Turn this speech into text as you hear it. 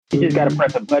You just gotta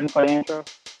press a button for the intro.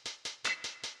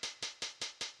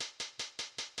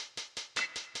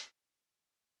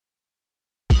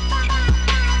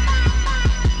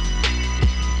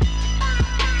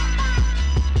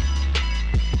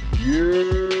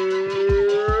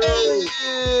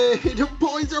 Hey, the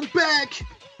boys are back.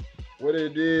 What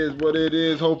it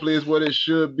is. Hopefully, it's what it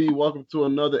should be. Welcome to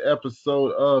another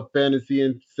episode of Fantasy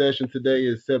in Session. Today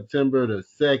is September the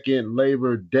 2nd,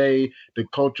 Labor Day. The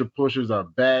Culture Pushers are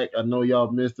back. I know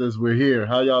y'all missed us. We're here.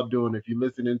 How y'all doing? If you're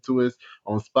listening to us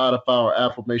on Spotify or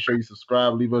Apple, make sure you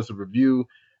subscribe, leave us a review.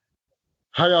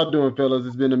 How y'all doing, fellas?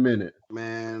 It's been a minute.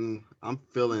 Man, I'm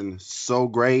feeling so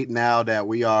great now that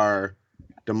we are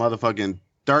the motherfucking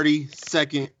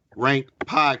 32nd ranked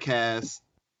podcast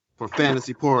for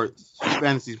fantasy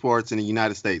sports in the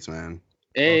United States, man.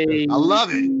 Hey, I love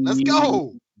it. Let's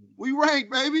go. We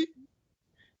ranked, baby.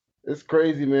 It's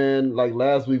crazy, man. Like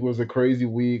last week was a crazy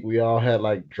week. We all had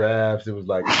like drafts. It was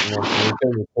like, we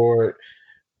couldn't record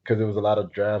because there was a lot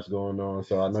of drafts going on.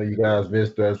 So I know you guys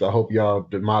missed us. I hope y'all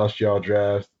demolished y'all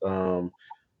drafts.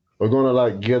 We're gonna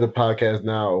like gear the podcast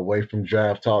now away from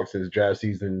draft talk since draft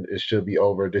season it should be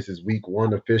over. This is week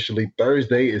 1 officially.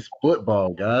 Thursday is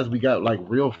football, guys. We got like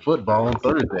real football on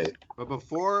Thursday. But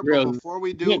before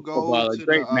we do good go football, a to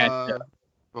great the matchup.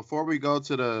 before we go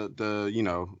to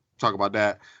the talk about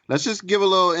that, let's just give a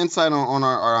little insight on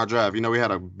our draft. We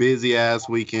had a busy ass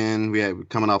weekend. We had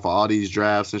coming off of all these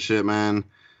drafts and shit, man.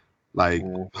 Like,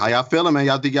 how y'all feeling, man?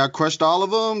 Y'all think y'all crushed all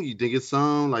of them? You think it's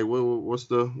some? Like, what's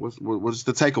the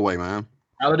takeaway, man?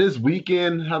 Out of this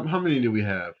weekend, how many do we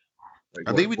have? Like,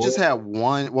 I think we just had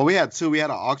one. Well, we had two. We had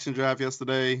an auction draft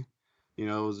yesterday. It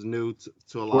was new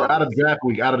to a lot. Well, out of the draft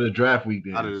week.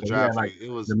 Then. Out of the draft week, it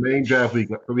was the main draft week.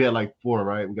 We had like 4,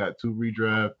 right? We got 2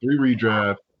 redraft, 3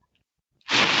 redraft.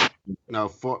 No,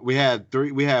 4. We had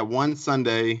 3. We had one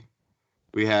Sunday.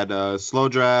 We had a slow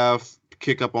draft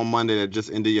kick up on Monday that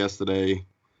just ended yesterday.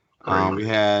 We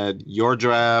had your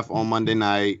draft on Monday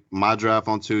night, my draft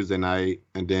on Tuesday night,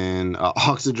 and then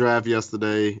auction draft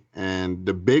yesterday, and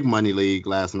the big money league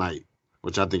last night,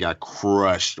 which I think I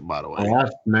crushed, by the way. Oh, I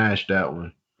smashed that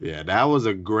one. Yeah, that was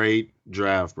a great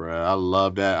draft, bro. I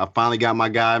love that. I finally got my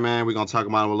guy, man. We're going to talk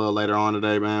about him a little later on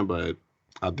today, man, but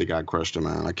I think I crushed him,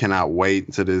 man. I cannot wait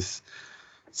until this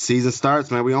season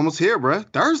starts, man. We almost here, bro.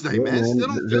 Thursday, man. It still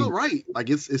don't feel right. Like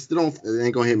it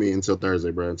ain't gonna hit me until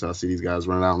Thursday, bro. Until I see these guys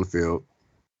running out on the field.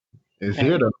 It's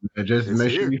here though. Make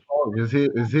sure you follow.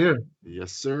 It's here.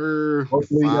 Yes, sir.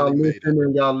 Hopefully y'all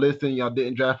listen. Y'all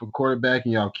didn't draft a quarterback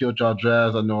and y'all killed y'all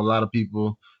drafts. I know a lot of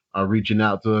people are reaching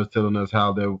out to us, telling us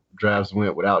how their drafts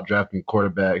went without drafting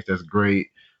quarterbacks. That's great.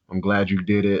 I'm glad you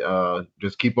did it.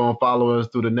 Just keep on following us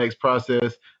through the next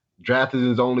process. Drafting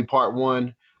is only part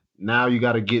 1. Now you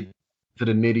got to get to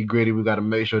the nitty gritty. We got to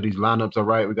make sure these lineups are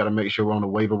right. We got to make sure we're on the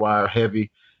waiver wire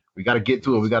heavy. We got to get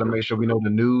to it. We got to make sure we know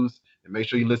the news and make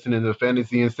sure you listen to the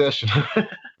Fantasy in Session.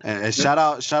 and shout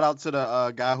out to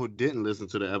the guy who didn't listen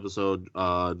to the episode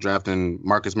drafting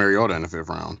Marcus Mariota in the 5th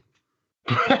round.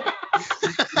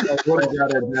 What a guy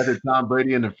that drafted Tom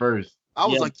Brady in the 1st. I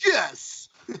was like, yes.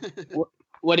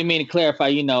 What do you mean to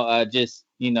clarify? Just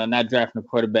not drafting a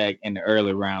quarterback in the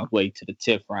early rounds, wait to the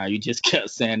 10th round. You just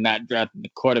kept saying not drafting the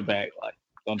quarterback. Like,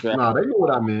 don't draft. No, they knew what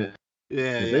I meant.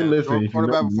 Yeah. They listen.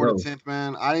 Quarterback before the 10th,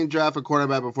 man. I didn't draft a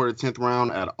quarterback before the 10th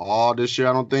round at all this year,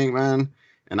 I don't think, man.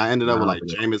 And I ended up with like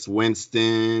Jameis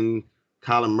Winston,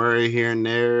 Kyler Murray here and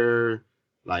there.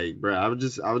 Like, bro, I was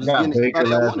just getting Baker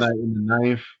last night in the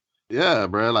 9th. Yeah,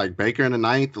 bro, like Baker in the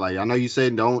 9th. Like, I know you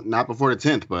said not before the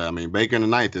 10th, but I mean Baker in the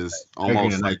 9th is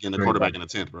almost like in the quarterback in the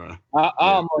 10th, bro. I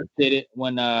almost did it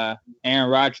when Aaron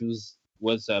Rodgers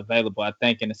was available. I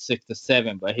think in the 6th or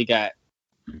 7th, but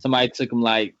somebody took him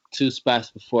like 2 spots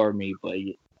before me. But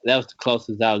that was the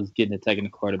closest I was getting to taking the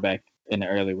quarterback in the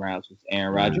early rounds was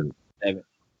Aaron Rodgers. 7th.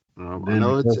 I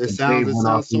know it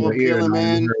sounds so appealing,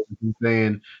 man.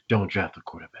 Saying don't draft a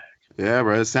quarterback. Yeah,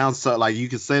 bro. It sounds so like you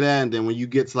could say that, and then when you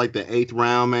get to like the 8th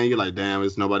round, man, you're like, damn,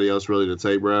 there's nobody else really to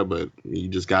take, bro. But you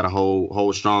just gotta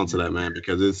hold strong to that, man,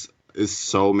 because it's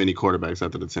so many quarterbacks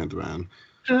after the 10th round.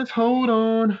 Just hold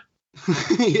on.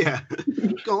 Yeah,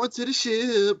 going to the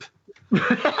ship.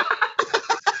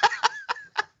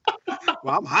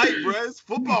 Well, I'm hyped, bro. It's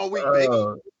football week, baby.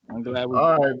 I'm glad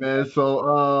all right, man.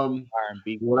 So,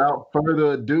 without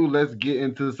further ado, let's get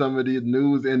into some of the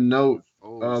news and notes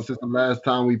since the last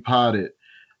time we potted.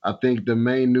 I think the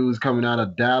main news coming out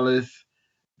of Dallas,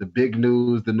 the big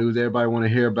news, the news everybody want to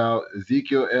hear about,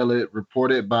 Ezekiel Elliott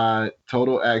reported by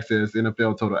Total Access,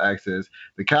 NFL Total Access.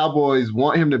 The Cowboys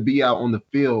want him to be out on the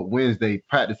field Wednesday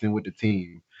practicing with the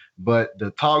team. But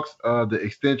the talks of the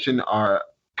extension are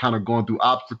kind of going through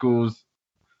obstacles.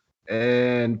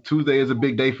 And Tuesday is a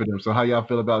big day for them. So how y'all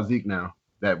feel about Zeke now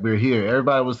that we're here?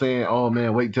 Everybody was saying, "Oh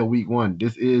man, wait till week 1."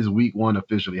 This is week 1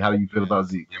 officially. How do you feel about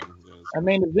Zeke? I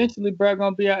mean, eventually, bro,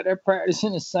 gonna be out there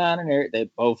practicing and signing. They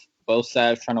both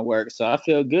sides trying to work. So I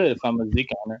feel good if I'm a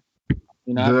Zeke owner.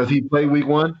 You know, Does he play week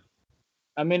 1?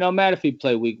 I mean, no matter if he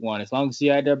play week 1, as long as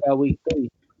he out there by week 3,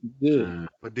 he's good.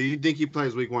 But do you think he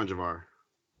plays week 1, Javar?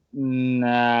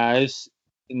 Nah,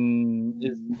 I'm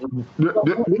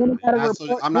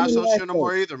not so sure no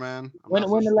more either, man. When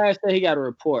the last day he got a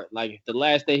report? Like the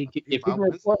last day if he can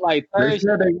report like They Thursday.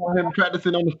 said they want him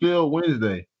practicing on the field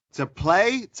Wednesday. To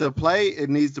play, it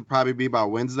needs to probably be by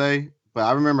Wednesday. But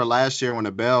I remember last year when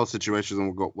the Bell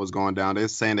situation was going down, they're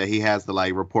saying that he has to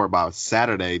like report by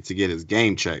Saturday to get his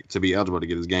game check, to be eligible to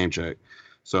get his game check.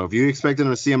 So if you expecting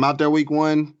to see him out there week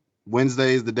 1,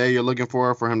 Wednesday is the day you're looking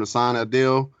for him to sign that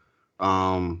deal.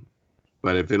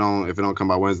 But if it don't come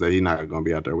by Wednesday, he's not gonna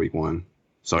be out there week 1.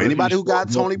 So anybody who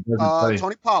got Tony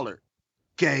Pollard,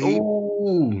 Gabe.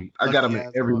 Ooh, I got him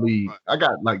in every league. I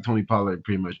got like Tony Pollard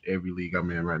pretty much every league I'm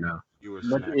in right now.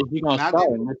 But if you're gonna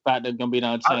start him, this fact there's gonna be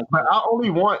no chance. But I only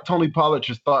want Tony Pollard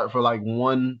to start for like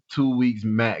 1-2 weeks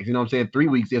max. You know what I'm saying? 3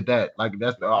 weeks if that. Like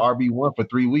that's the RB1 for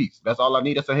 3 weeks. That's all I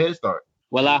need. That's a head start.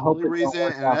 Well, I hope the only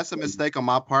reason, and that's a mistake on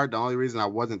my part. The only reason I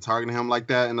wasn't targeting him like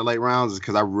that in the late rounds is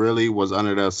because I really was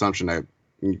under the assumption that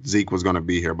Zeke was gonna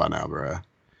be here by now, bro.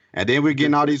 And then we're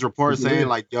getting all these reports saying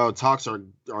like, "Yo, talks are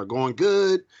going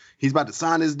good. He's about to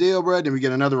sign his deal, bro." Then we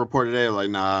get another report today like,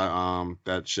 "Nah,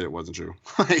 that shit wasn't true,"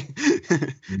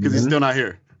 because he's still not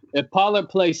here. If Pollard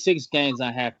plays 6 games,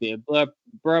 I'm happy. If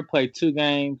Bro played 2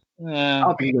 games, I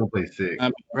don't think he's gonna play 6.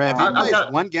 Bro, if he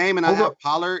plays 1 game and I have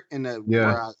Pollard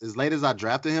as late as I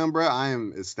drafted him, bro, I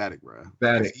am ecstatic, bro.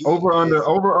 Ecstatic. Over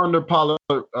under Pollard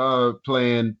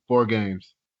playing 4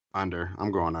 games. Under.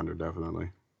 I'm going under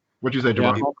definitely. What you say,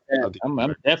 Jamal? I'm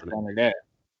definitely under that.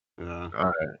 Yeah.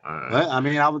 All right. But, I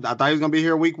mean, I thought he was gonna be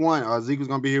here week 1, or Zeke was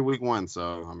gonna be here week 1.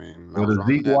 So I mean, well, the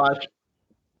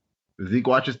Zeke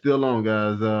watch is still on,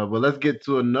 guys. But let's get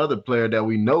to another player that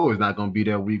we know is not gonna be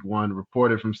there week 1.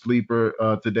 Reported from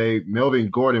Sleeper today, Melvin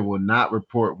Gordon will not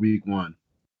report week 1.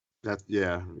 That's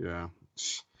yeah.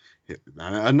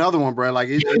 Another one, bro. Like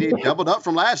it doubled up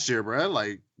from last year, bro.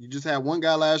 Like you just had 1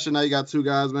 guy last year, now you got 2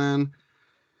 guys, man.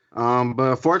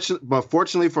 But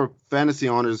fortunately for fantasy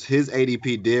owners, his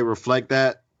ADP did reflect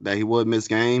that he would miss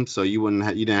games, so you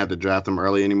didn't have to draft him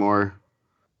early anymore.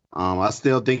 I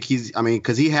still think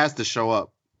because he has to show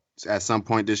up at some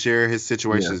point this year. His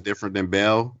situation is different than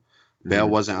Bell. Bell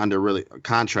wasn't under really a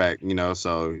contract,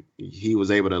 so he was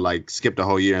able to like skip the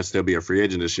whole year and still be a free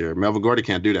agent this year. Melvin Gordon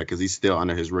can't do that because he's still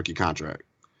under his rookie contract.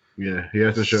 Yeah, he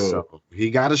has to show up.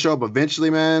 He got to show up eventually,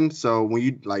 man. So when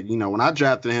you when I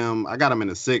drafted him, I got him in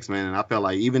the 6th, man, and I felt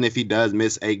like even if he does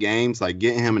miss 8 games, like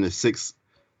getting him in the 6th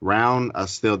round, I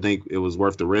still think it was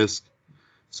worth the risk.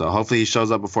 So hopefully he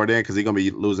shows up before then because he's gonna be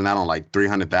losing out on like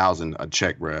 $300,000 a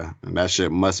check, bro, and that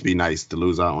shit must be nice to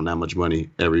lose out on that much money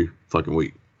every fucking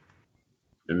week.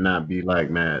 And not be like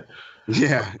mad.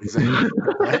 Yeah, exactly.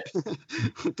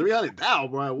 $300,000,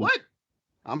 bro. What?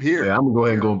 I'm here. Yeah, I'm gonna go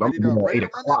ahead and go. I'm gonna go at 8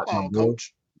 o'clock,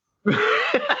 coach.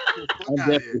 I'm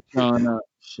definitely showing up.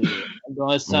 Shit, I'm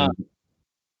going to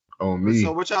on me.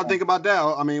 So what y'all think about that?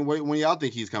 I mean, when y'all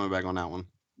think he's coming back on that one?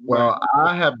 Well,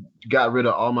 I have got rid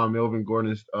of all my Melvin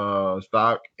Gordon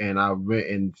stock, and I went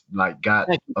and like got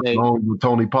along with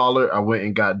Tony Pollard. I went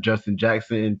and got Justin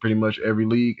Jackson in pretty much every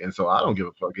league, and so I don't give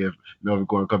a fuck if Melvin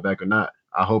Gordon come back or not.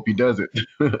 I hope he does it.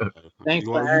 Thanks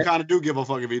you kind of do give a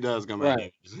fuck if he does come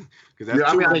back. Because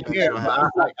I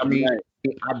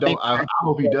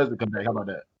hope he doesn't come back. How about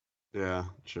that? Yeah,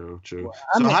 true. Well,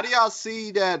 so how do y'all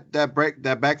see that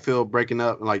backfield breaking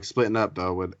up, like splitting up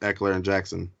though, with Eckler and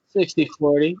Jackson?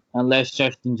 60-40, unless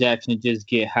Justin Jackson just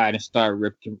get hot and start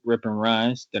ripping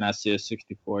runs, then I see a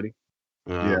 60-40.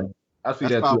 Yeah, I see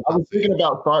that too. I was thinking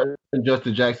about starting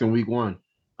Justin Jackson week 1.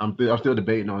 I'm still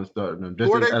debating on starting them.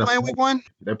 Who are they playing week 1?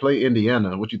 They play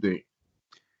Indiana. What you think?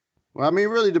 Well, I mean, it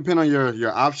really depends on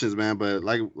your options, man. But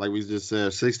like we just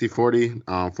said, 60-40,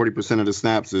 40% of the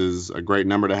snaps is a great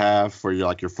number to have for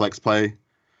your flex play.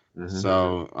 Mm-hmm.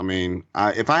 So, I mean,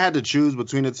 if I had to choose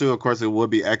between the two, of course, it would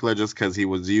be Eckler just because he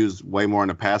was used way more in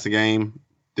the passing game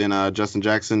than Justin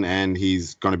Jackson, and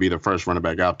he's going to be the first running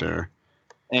back out there.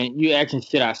 And you asking,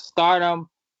 should I start him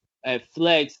at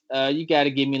flex? You got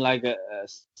to give me like a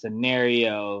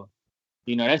scenario.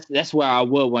 That's where I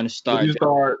would want to start.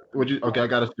 Okay, I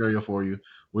got a scenario for you.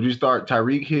 Would you start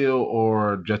Tyreek Hill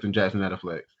or Justin Jackson at a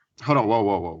flex? Hold on,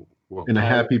 whoa. In a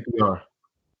half PPR.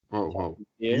 Whoa.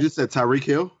 Yeah. You just said Tyreek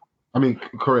Hill? I mean,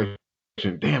 correct.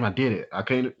 Damn, I did it. I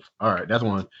can't. All right, that's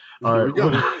one. All Here we go.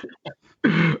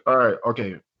 right. All right.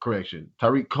 Okay. Correction.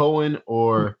 Tariq Cohen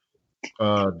or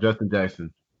Justin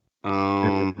Jackson.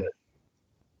 I'd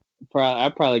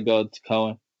probably go to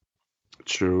Cohen.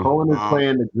 True. Cohen is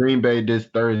playing the Green Bay this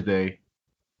Thursday,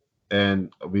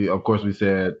 and we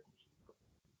said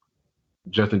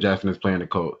Justin Jackson is playing the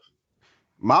Colts.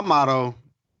 My motto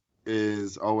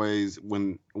is always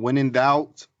when in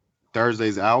doubt,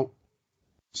 Thursday's out.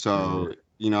 So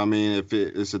you know what I mean, if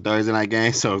it's a Thursday night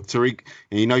game, so Tariq,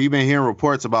 and you know you've been hearing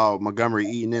reports about Montgomery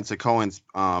eating into Cohen's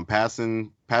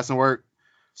passing work.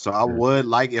 So I would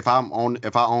like if I own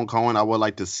Cohen, I would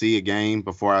like to see a game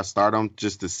before I start him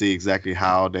just to see exactly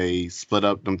how they split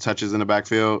up them touches in the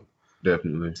backfield.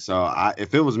 Definitely. So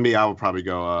if it was me, I would probably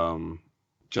go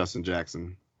Justin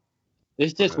Jackson.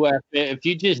 It's just where if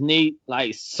you just need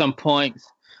like some points,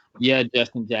 yeah,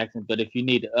 Justin Jackson. But if you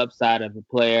need the upside of a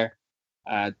player,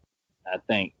 I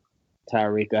think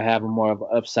Tyreek will have a more of an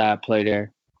upside play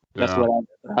there. That's what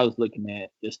I was looking at,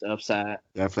 just the upside.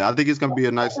 Definitely, I think it's gonna be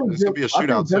a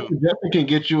shootout too. Justin can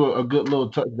get you a good little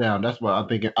touchdown. That's what I'm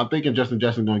thinking. I'm thinking Justin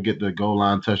Jackson gonna get the goal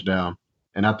line touchdown,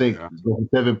 and I think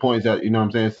 7 points at, you know what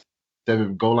I'm saying,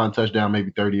 7 goal line touchdown,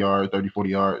 maybe 30 yards, 30, 40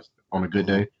 yards on a good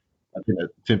day. I think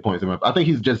that's 10 points. I think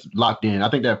he's just locked in. I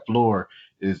think that floor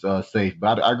is safe.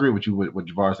 But I agree with you with what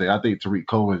Javar said. I think Tariq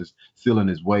Cohen's ceiling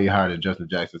is way higher than Justin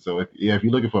Jackson. So if you're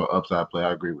looking for an upside play,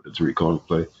 I agree with the Tariq Cohen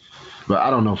play. But I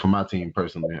don't know for my team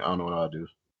personally. I don't know what I'll do.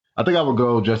 I think I would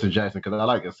go Justin Jackson because I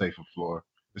like a safer floor,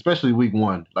 especially week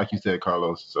 1, like you said,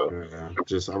 Carlos. So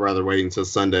I'd rather wait until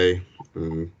Sunday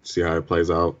and see how it plays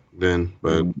out then.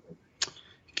 But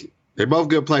they're both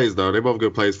good plays though. They're both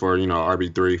good plays for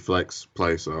RB3 flex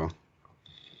play. So.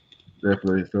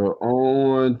 Definitely. So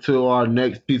on to our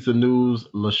next piece of news.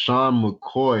 LaShawn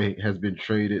McCoy has been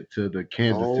traded to the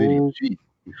Kansas City Chiefs.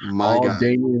 My God.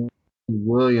 Damian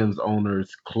Williams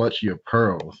owners clutch your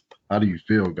pearls. How do you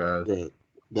feel, guys?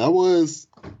 That was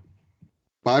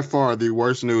by far the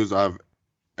worst news I've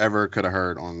ever could have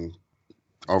heard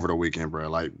over the weekend, bro.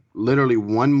 Like literally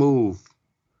one move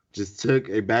just took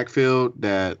a backfield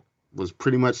that was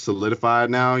pretty much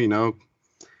solidified now,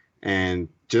 and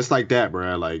just like that,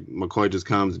 bro, like McCoy just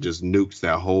comes and just nukes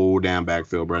that whole damn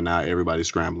backfield, bro. Now everybody's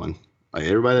scrambling. Like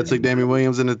everybody that took Damian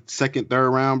Williams in the 2nd,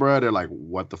 3rd round, bro, they're like,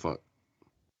 what the fuck?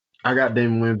 I got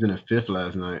Damian Williams in the 5th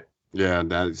last night. Yeah,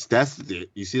 that's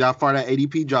you see how far that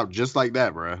ADP dropped just like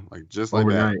that, bro. Like just like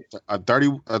overnight. That. A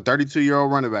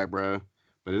 32-year-old running back, bro.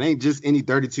 But it ain't just any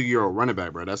 32-year-old running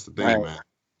back, bro. That's the thing, man.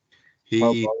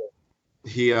 He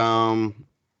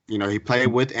he played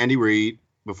with Andy Reid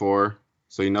before.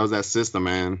 So he knows that system,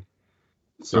 man.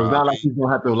 So it's not like he's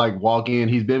gonna have to like walk in.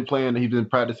 He's been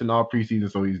practicing all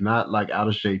preseason, so he's not like out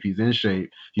of shape. He's in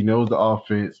shape. He knows the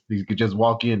offense. He could just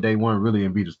walk in day 1 really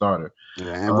and be the starter.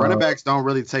 Yeah, and running backs don't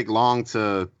really take long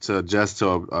to adjust to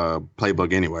a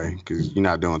playbook anyway, because you're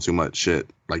not doing too much shit.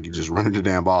 Like you just running the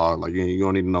damn ball. Like you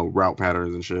don't need to know route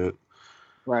patterns and shit.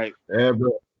 Right. Yeah,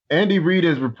 bro. Andy Reid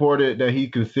has reported that he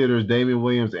considers Damian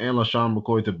Williams and LaShawn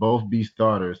McCoy to both be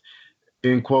starters.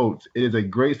 In quotes, it is a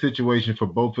great situation for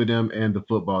both of them and the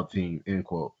football team, end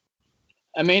quote.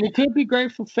 I mean, it could be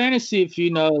great for fantasy if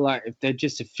if they're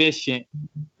just efficient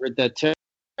with the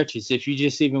touches. If you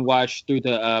just even watch through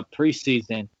the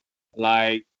preseason,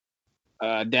 like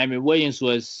Damian Williams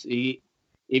even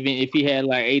if he had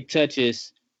like 8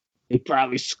 touches, he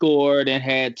probably scored and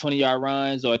had 20-yard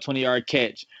runs or a 20-yard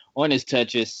catch on his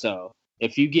touches. So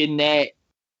if you're getting that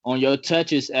on your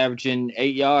touches, averaging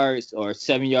 8 yards or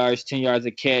 7 yards, 10 yards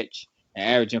a catch, and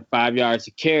averaging 5 yards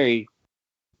a carry,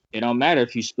 it don't matter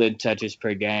if you split touches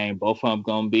per game. Both of them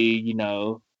gonna be,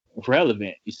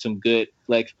 relevant. Some good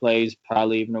flex plays,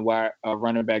 probably even a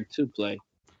running back 2 play.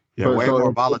 Yeah, way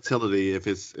more volatility if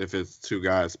it's 2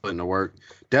 guys splitting the work.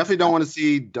 Definitely don't want to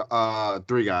see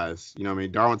 3 guys. You know what I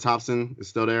mean? Darwin Thompson is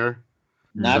still there.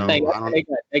 No, I think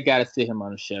they got to sit him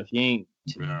on the shelf. You ain't.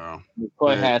 Yeah.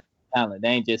 McCoy has talent. They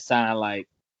ain't just sign like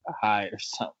a high or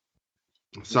something.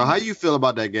 So how you feel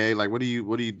about that, Gabe? Like, what are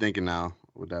you thinking now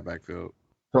with that backfield?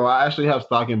 So I actually have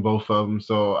stock in both of them.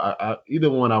 So I either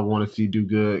one I want to see do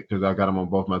good because I got them on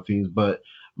both my teams. But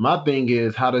my thing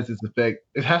is, how does this affect?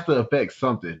 It has to affect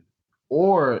something,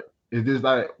 or is this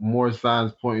like more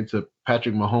signs pointing to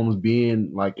Patrick Mahomes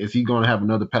being like? Is he going to have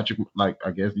another Patrick? Like,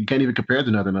 I guess you can't even compare it to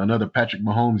another Patrick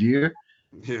Mahomes year.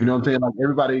 Yeah. You know what I'm saying? Like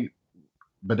everybody.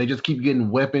 But they just keep getting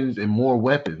weapons and more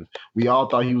weapons. We all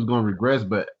thought he was going to regress,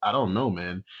 but I don't know,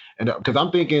 man. And because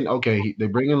I'm thinking, okay, they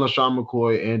bring in LaShawn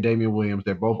McCoy and Damian Williams.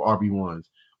 They're both RB1s.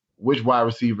 Which wide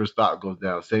receiver stock goes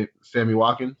down? Say Sammy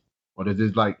Watkins? Or is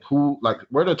this where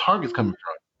are the targets coming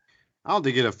from? I don't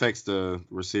think it affects the I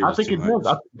receivers think too it much.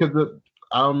 does because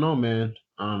I don't know, man.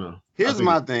 I don't know. Here's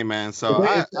my thing, man. So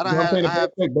I don't I'm saying have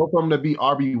if they take both of them to be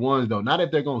RB1s though. Not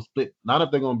if they're gonna split. Not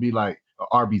if they're gonna be like a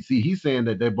RBC. He's saying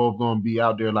that they're both gonna be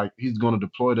out there like he's gonna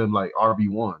deploy them like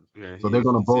RB1s. yeah. So they're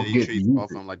gonna He said both he get treats both of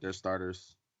usage. them like they're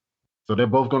starters. So they're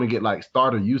both gonna get like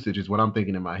starter usage is what I'm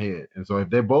thinking in my head. And so if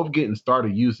they're both getting starter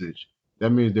usage, that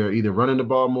means they're either running the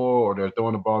ball more or they're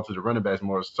throwing the ball to the running backs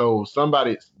more. So some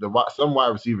wide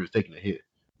receiver is taking a hit.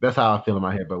 That's how I feel in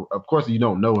my head. But of course, you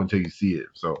don't know until you see it.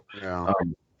 So Yeah.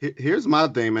 Here's my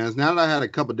thing, man. Now that I had a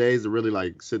couple days to really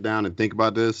like sit down and think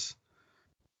about this,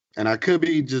 and I could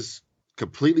be just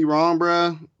completely wrong,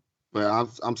 bro. But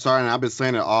I'm sorry, and I've been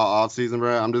saying it all season,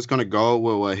 bro. I'm just gonna go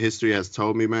with what history has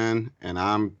told me, man. And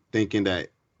I'm thinking that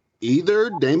either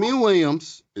Damian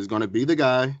Williams is gonna be the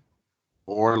guy,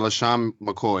 or LaShawn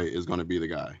McCoy is gonna be the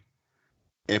guy.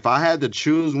 If I had to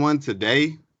choose one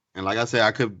today, and like I said,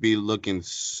 I could be looking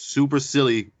super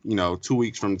silly, 2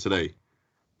 weeks from today.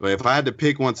 But if I had to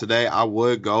pick one today, I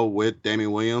would go with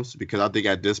Damian Williams because I think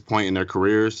at this point in their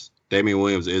careers, Damian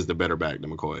Williams is the better back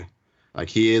than McCoy. Like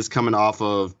he is coming off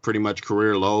of pretty much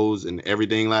career lows and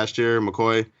everything last year.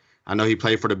 McCoy, I know he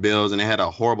played for the Bills and they had a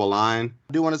horrible line.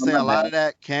 I do want to say a lot of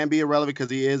that can be irrelevant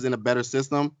because he is in a better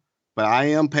system. But I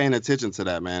am paying attention to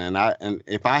that, man. And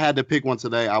if I had to pick one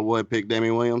today, I would pick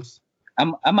Damian Williams.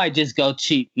 I might just go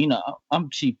cheap. I'm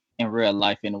cheap in real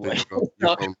life anyway.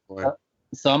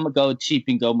 So I'm gonna go cheap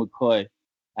and go McCoy.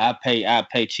 I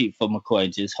pay cheap for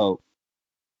McCoy. Just hope.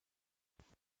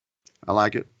 I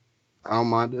like it. I don't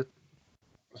mind it.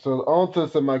 So on to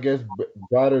some, I guess,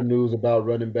 broader news about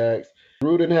running backs.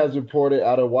 Gruden has reported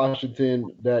out of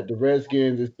Washington that the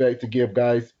Redskins expect to give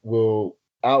guys will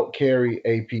out carry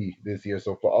AP this year.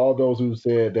 So for all those who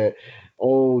said that,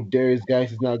 oh, Darius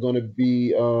Geis is not going to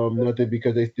be nothing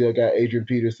because they still got Adrian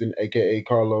Peterson, aka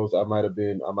Carlos. I might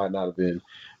not have been,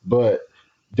 but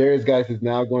Darius Geis is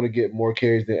now going to get more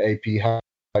carries than AP. How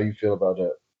you feel about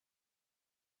that?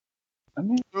 I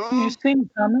mean, you seen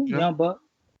coming, young buck.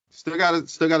 Still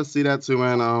gotta see that too,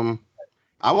 man.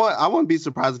 I wouldn't be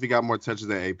surprised if he got more touches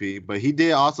than AP, but he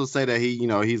did also say that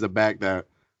he's a back that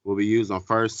will be used on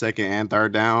first, second, and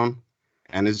third down,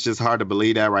 and it's just hard to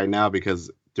believe that right now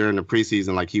because during the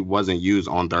preseason, like he wasn't used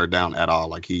on third down at all.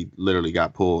 Like he literally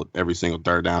got pulled every single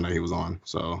third down that he was on.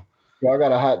 So I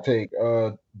got a hot take.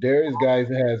 Darius Geis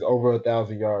has over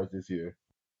 1,000 yards this year.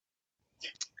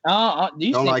 You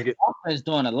see the offense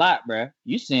doing a lot, bro.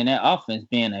 You seeing that offense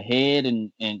being ahead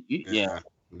yeah.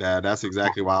 That's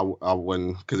exactly why I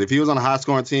wouldn't. Because if he was on a high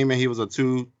scoring team and he was a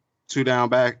two down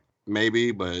back, maybe.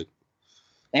 But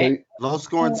low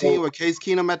scoring team with Case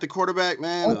Keenum at the quarterback,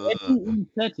 man.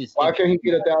 Why can't he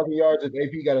get 1,000 yards if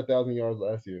AP got 1,000 yards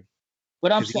last year?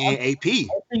 But I'm saying AP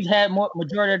had more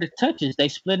majority of the touches. They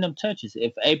split them touches.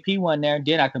 If AP wasn't there,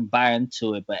 then I can buy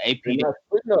into it. But AP they're not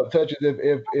splitting up touches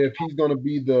if he's going to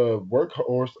be the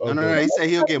workhorse. No. He said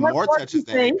he'll get more touches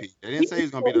than AP. They didn't say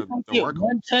he's going to be the workhorse.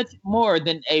 One touch more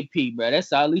than AP, bro.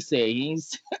 That's all he said. He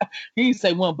didn't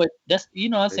say one, but that's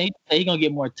what I'm saying. He said he's gonna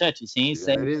get more touches. He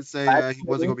didn't say he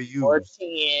wasn't gonna be used. Or 10.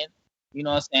 You know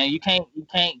what I'm saying? You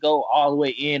can't go all the way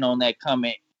in on that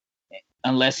comment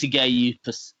unless he gave you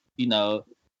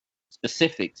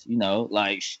specifics,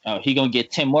 like he gonna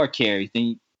get 10 more carries,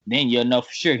 then you'll know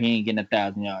for sure he ain't getting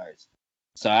 1,000 yards.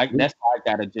 So that's why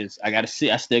I gotta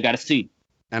see. I still gotta see.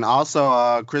 And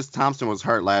also, Chris Thompson was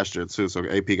hurt last year too, so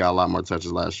AP got a lot more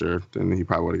touches last year than he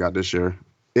probably would have got this year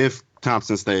if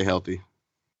Thompson stayed healthy.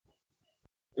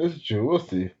 It's true. We'll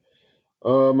see.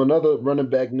 Another running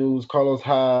back news: Carlos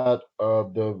Hyde,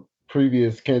 the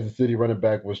previous Kansas City running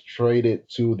back, was traded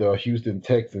to the Houston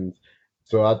Texans.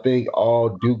 So I think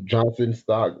all Duke Johnson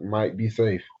stock might be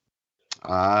safe.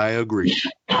 I agree.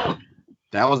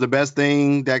 That was the best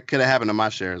thing that could have happened to my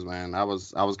shares, man. I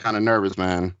was kind of nervous,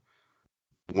 man.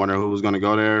 Wondering who was going to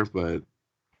go there, but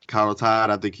Carlos Hyde,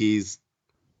 I think he's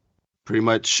pretty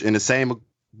much in the same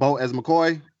boat as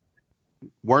McCoy.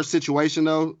 Worst situation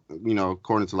though,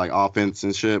 according to like offense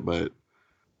and shit, but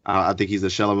I think he's a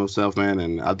shell of himself, man,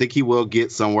 and I think he will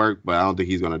get some work, but I don't think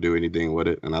he's going to do anything with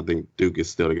it, and I think Duke is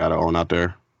still the guy to own out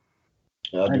there.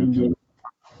 I do too.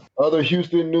 Other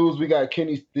Houston news, we got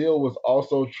Kenny Steele was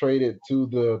also traded to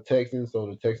the Texans, so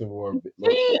the Texans were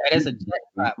that's a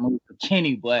jackpot move for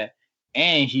Kenny, boy,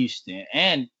 and Houston,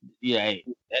 and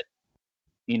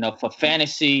for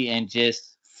fantasy and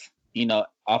just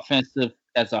offensive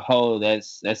as a whole,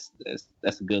 that's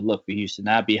a good look for Houston.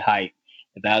 I'd be hyped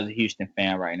if I was a Houston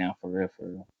fan right now, for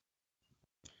real.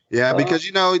 Yeah, because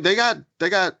they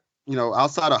got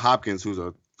outside of Hopkins, who's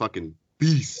a fucking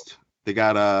beast. They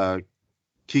got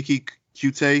Kiki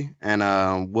Cute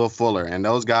and Will Fuller, and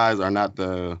those guys are not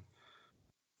the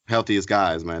healthiest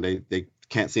guys, man. They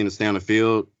can't seem to stay on the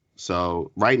field.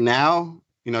 So right now,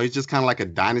 he's just kind of like a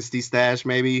dynasty stash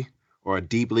maybe, or a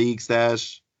deep league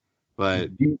stash.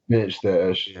 But deep bench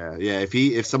stash. Yeah.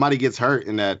 If somebody gets hurt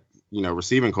in that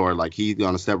receiving core, like he's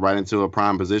gonna step right into a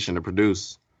prime position to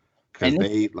produce, because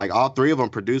they all three of them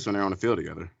produce when they're on the field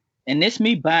together. And this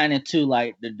me buying into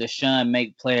like the Deshaun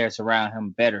make players around him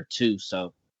better too.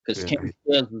 So because Kenny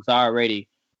Stills was already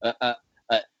I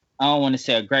don't want to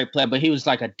say a great player, but he was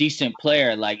like a decent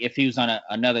player. Like if he was on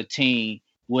another team,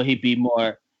 would he be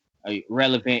more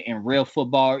relevant in real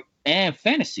football and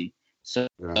fantasy? So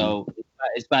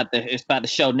it's about the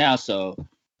show now. So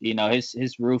his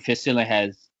ceiling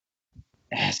has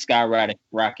skyrocketed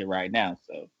right now.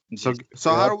 So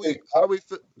how do we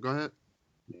go ahead?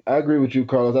 I agree with you,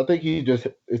 Carlos. I think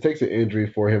it takes an injury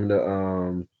for him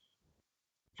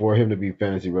to be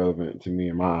fantasy relevant to me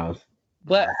in my eyes.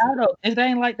 But how though? It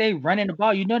ain't like they running the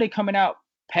ball. They coming out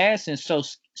passing. So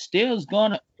Stills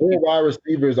gonna. Wide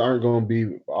receivers aren't going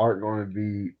to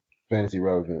be fantasy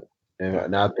relevant,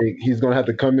 and I think he's going to have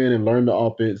to come in and learn the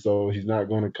offense. So he's not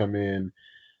going to come in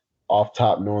off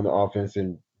top knowing the offense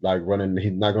and like running.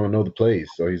 He's not going to know the plays.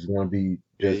 So he's going to be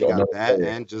just got that, player.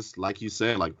 And just like you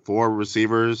said, like 4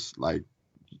 receivers, like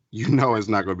it's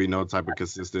not going to be no type of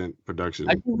consistent production.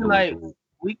 I feel like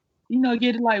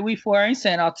get it like week 4. I ain't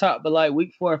saying I'll top, but like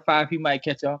week 4 or 5, he might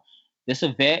catch on. This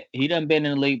a vet. He done been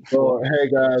in the league before. So, hey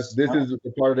guys, this is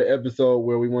the part of the episode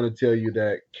where we want to tell you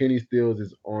that Kenny Stills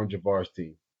is on Javar's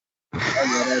team.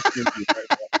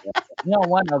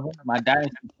 One of them, my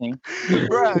dynasty team.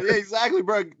 Bro, yeah, exactly,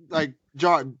 bro. Like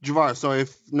Javar. So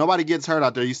if nobody gets hurt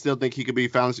out there, you still think he could be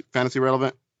fantasy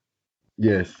relevant?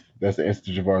 Yes, that's the answer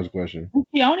to Javar's question. I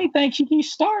don't even think he can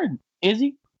start. Is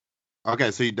he?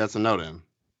 Okay, so that's a no then.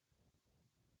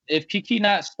 If Kiki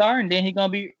not starting, then he gonna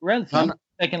be relevant. I'm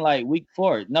thinking like week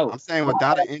 4. No, I'm saying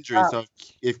without an injury. So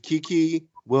if Kiki,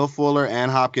 Will Fuller,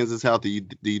 and Hopkins is healthy,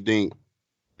 do you think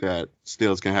that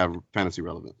Stills can have fantasy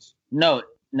relevance? No.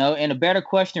 And a better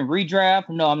question, redraft.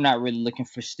 No, I'm not really looking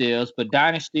for Stills, but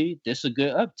dynasty, this is a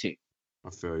good uptick.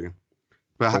 I feel you.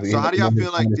 But so how do y'all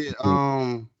feel like it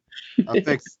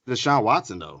affects Deshaun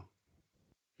Watson though?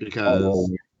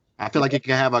 Because I feel like it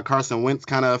can have a Carson Wentz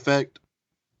kind of effect.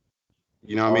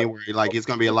 You know what I mean? Where like it's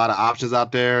gonna be a lot of options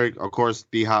out there. Of course,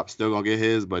 D-Hop's still gonna get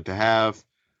his, but to have,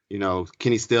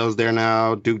 Kenny Stills there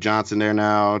now, Duke Johnson there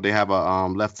now. They have a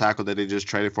left tackle that they just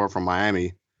traded for from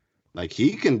Miami. Like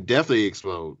he can definitely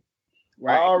explode.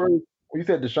 Right. You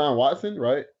said Deshaun Watson,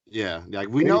 right? Yeah. Like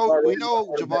we know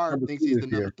Javar thinks he's the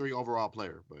number 3 overall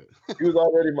player, but he was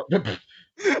already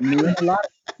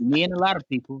me and a lot of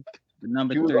people. The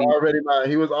number 3.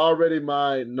 He was already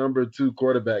my number 2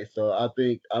 quarterback. So I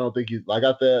don't think he's like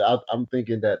I said. I'm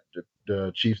thinking that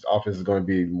the Chiefs' offense is going to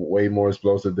be way more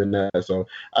explosive than that. So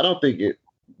I don't think it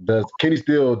does. Kenny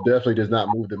Stills definitely does not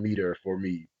move the meter for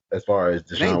me as far as Deshaun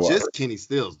Watson. It ain't just Kenny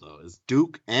Stills though. It's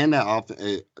Duke and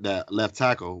that left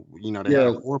tackle. They had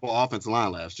a horrible offensive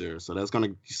line last year, so that's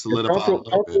going to solidify a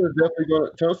little bit. Is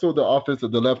definitely Tunsil, the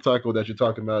offensive, the left tackle that you're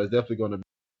talking about, is definitely going to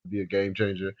be a game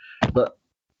changer. But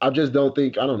I just don't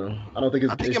think. I don't know. I don't think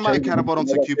it's. I think it might catapult him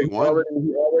to QB1.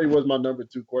 He already was my number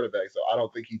 2 quarterback, so I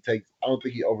don't think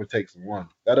he overtakes 1.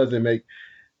 That doesn't make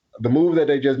the move that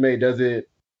they just made. Does it,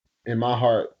 in my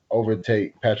heart,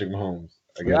 overtake Patrick Mahomes?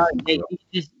 I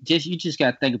guess. You just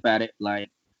got to think about it.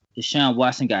 Like Deshaun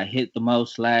Watson got hit the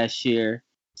most last year,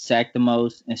 sacked the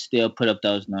most, and still put up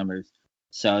those numbers.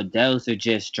 So those are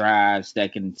just drives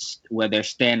that where they're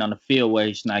standing on the field where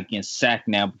he's not getting sacked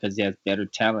now because he has better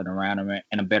talent around him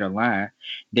and a better line.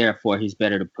 Therefore, he's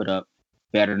better to put up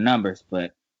better numbers.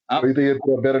 But you think he'll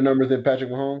put up better numbers than Patrick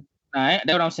Mahomes? That's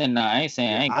what I'm saying. No, I ain't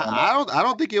saying. I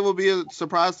don't think it will be a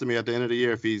surprise to me at the end of the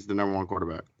year if he's the number 1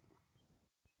 quarterback.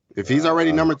 If he's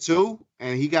already number 2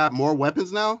 and he got more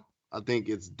weapons now, I think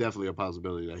it's definitely a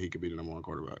possibility that he could be the number 1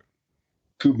 quarterback.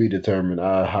 To be determined.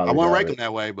 I won't rank him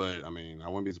that way, but I mean, I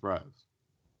wouldn't be surprised.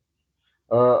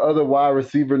 Other wide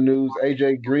receiver news: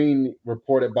 AJ Green,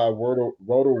 reported by Roto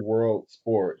World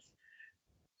Sports,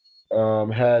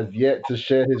 has yet to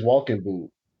shed his walking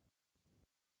boot.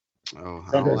 Oh,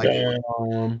 I don't like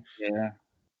it. Yeah.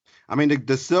 I mean,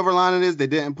 the silver lining is they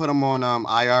didn't put him on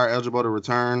IR, eligible to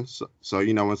return. So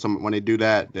when they do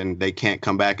that, then they can't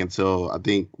come back until I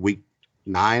think week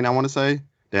 9. I want to say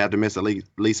they have to miss at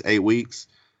least 8 weeks.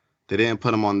 They didn't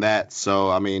put him on that, so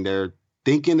I mean they're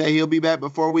thinking that he'll be back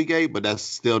before week 8, but that's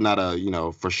still not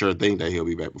a for sure thing that he'll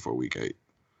be back before week 8.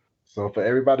 So for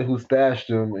everybody who stashed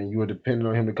him and you were depending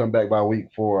on him to come back by week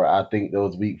 4, I think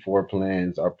those week 4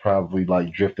 plans are probably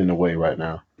like drifting away right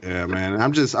now. Yeah, man.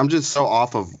 I'm just so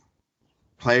off of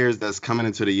players that's coming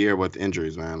into the year with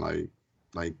injuries, man. Like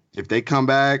if they come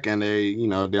back and they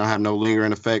don't have no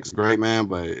lingering effects, great, man.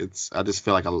 But I just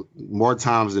feel like more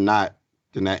times than not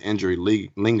than that injury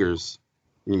lingers,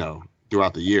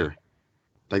 throughout the year.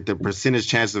 Like the percentage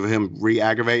chance of him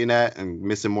re-aggravating that and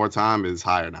missing more time is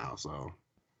higher now. So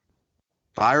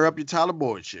fire up your Tyler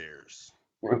Boyd shares.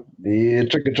 Yeah,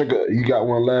 trigger. You got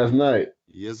one last night.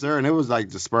 Yes, sir. And it was like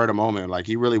the spur of the moment. Like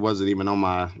he really wasn't even on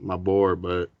my board,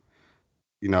 but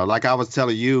like I was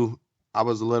telling you, I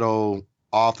was a little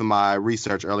off in my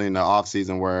research early in the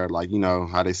offseason where, like,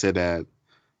 how they said that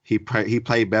he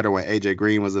played better when AJ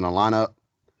Green was in the lineup.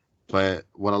 But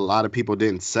what a lot of people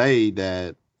didn't say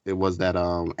that it was that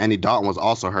Andy Dalton was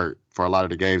also hurt for a lot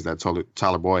of the games that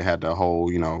Tyler Boyd had the whole,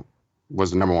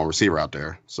 was the number one receiver out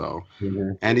there. So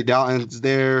Andy Dalton's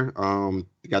there.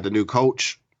 Got the new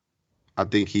coach. I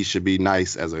think he should be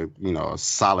nice as a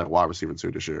solid wide receiver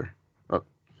too this year.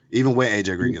 Even when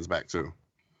AJ Green gets back too.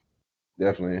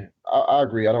 Definitely. I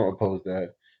agree. I don't oppose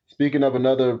that. Speaking of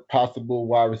another possible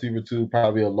wide receiver 2,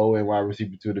 probably a low-end wide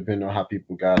receiver 2, depending on how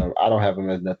people got him. I don't have him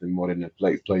as nothing more than a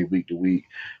flex play week to week.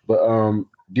 But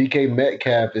DK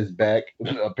Metcalf is back.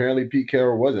 Apparently Pete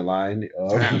Carroll wasn't lying.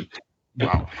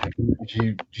 Wow.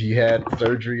 He had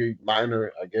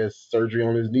minor surgery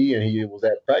on his knee, and he was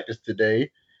at practice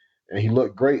today, and he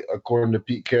looked great according to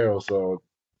Pete Carroll. So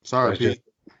sorry, Pete.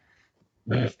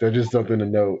 That's just something to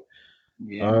note.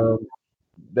 Yeah.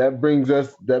 That brings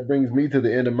me to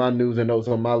the end of my news and notes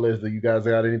on my list. Do you guys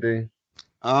got anything?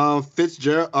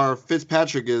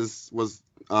 Fitzpatrick was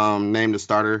named the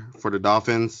starter for the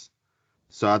Dolphins.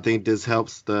 So I think this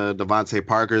helps the Devontae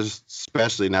Parkers,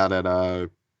 especially now that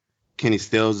Kenny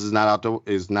Stills is not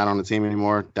on the team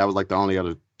anymore. That was like the only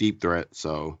other deep threat.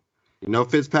 So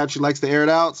Fitzpatrick likes to air it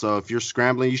out. So if you're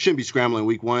scrambling, you shouldn't be scrambling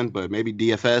week 1, but maybe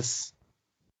DFS.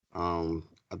 I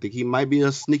think he might be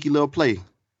a sneaky little play.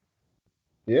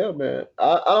 Yeah, man.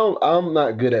 I'm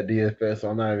not good at DFS, so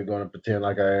I'm not even going to pretend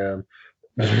like I am.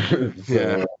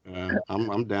 Yeah,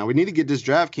 I'm down. We need to get this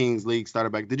DraftKings league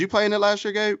started back. Did you play in it last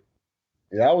year, Gabe?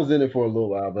 Yeah, I was in it for a little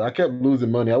while, but I kept losing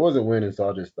money. I wasn't winning, so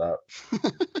I just stopped.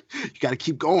 You got to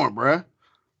keep going, bruh.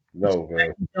 No,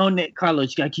 man. Donate, Carlos.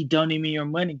 You got to keep donating me your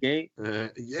money, Gabe.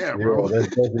 Yeah, bro. That's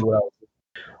definitely what I was.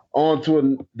 On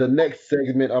to the next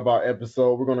segment of our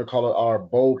episode. We're going to call it our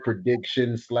bold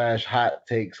prediction / hot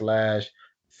take /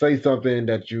 say something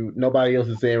that nobody else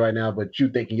is saying right now, but you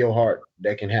think in your heart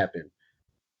that can happen.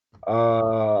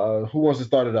 Who wants to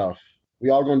start it off? We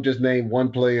all going to just name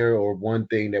one player or one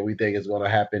thing that we think is going to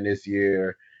happen this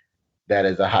year. That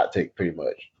is a hot take, pretty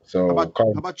much. So how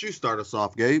about you start us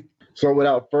off, Gabe? So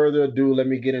without further ado, let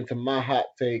me get into my hot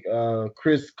take.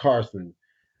 Chris Carson.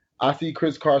 I see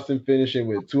Chris Carson finishing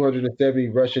with 270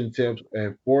 rushing attempts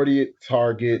and 40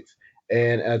 targets,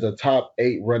 and as a top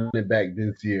 8 running back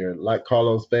this year. Like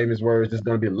Carlos' famous words, this is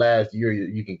going to be the last year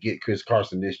you can get Chris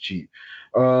Carson this cheap.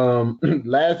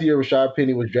 Last year, Rashad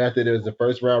Penny was drafted as a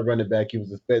first-round running back. He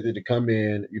was expected to come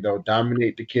in,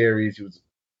 dominate the carries. He was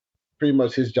pretty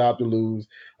much his job to lose,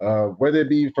 whether it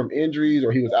be from injuries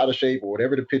or he was out of shape or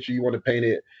whatever the picture you want to paint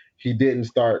it. He didn't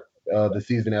start the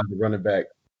season as a running back,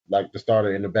 like the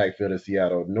starter in the backfield in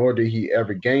Seattle, nor did he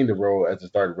ever gain the role as the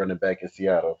starting running back in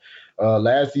Seattle.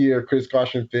 Last year, Chris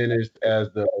Carson finished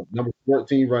as the number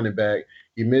 14 running back.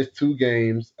 He missed 2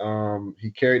 games.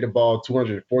 He carried the ball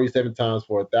 247 times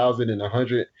for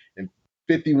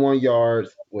 1,151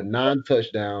 yards with 9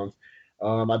 touchdowns.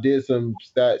 I did some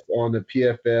stats on the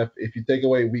PFF. If you take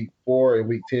away week 4 and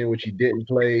week 10, which he didn't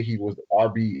play, he was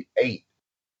RB8.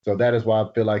 So that is why I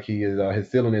feel like he is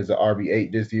his ceiling is an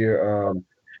RB8 this year.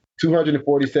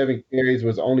 247 carries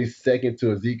was only second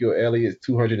to Ezekiel Elliott's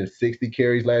 260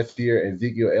 carries last year, and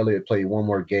Ezekiel Elliott played one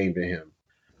more game than him.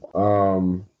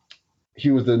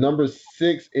 He was the number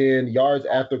 6 in yards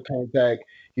after contact.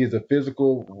 He is a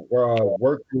physical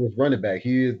workhorse running back.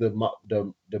 He is the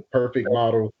perfect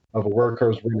model of a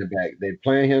workhorse running back. They're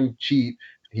playing him cheap.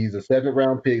 He's a 7th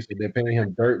round pick, so they're paying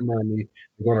him dirt money.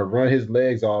 They're going to run his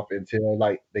legs off until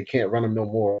they can't run him no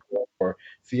more.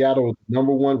 Seattle is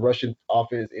number 1 rushing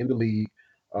offense in the league.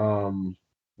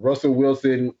 Russell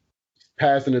Wilson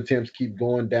passing attempts keep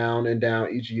going down and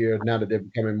down each year now that they're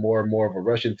becoming more and more of a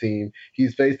rushing team.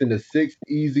 He's facing the 6th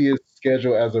easiest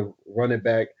schedule as a running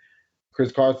back.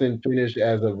 Chris Carson finished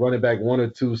as a running back 1 or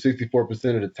 2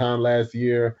 64% of the time last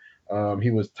year.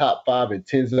 He was top 5 in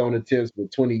 10 zone attempts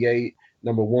with 28.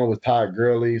 Number 1 was Todd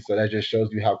Gurley, so that just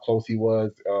shows you how close he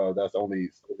was. That's only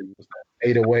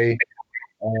 8 away.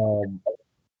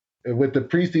 With the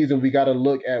preseason, we got to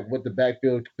look at what the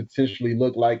backfield could potentially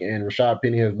look like, and Rashad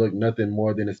Penny has looked nothing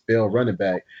more than a spell running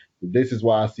back. This is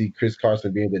why I see Chris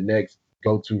Carson being the next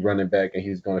go-to running back, and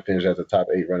he's going to finish as a top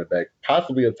 8 running back,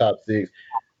 possibly a top 6.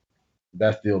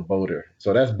 That's still Boulder.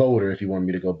 So that's Boulder if you want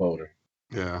me to go Boulder.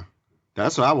 Yeah,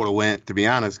 that's what I would have went, to be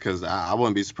honest, because I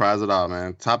wouldn't be surprised at all,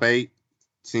 man. Top 8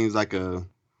 seems like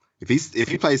if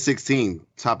he plays 16,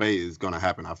 top 8 is going to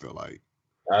happen, I feel like.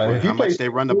 How much they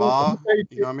run the ball,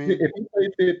 you know what I mean? If he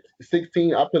plays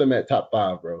 16, I'll put him at top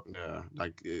 5, bro.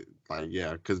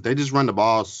 Yeah, because they just run the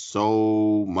ball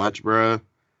so much, bro.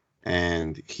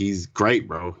 And he's great,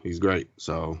 bro. He's great.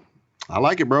 So I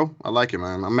like it, bro. I like it,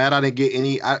 man. I'm mad I didn't get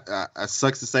any. I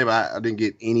sucks to say, but I didn't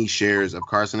get any shares of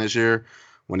Carson this year.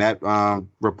 When that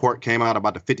report came out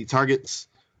about the 50 targets,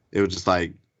 it was just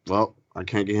like, well, I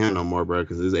can't get him no more, bro,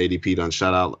 because his ADP done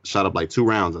shot up like 2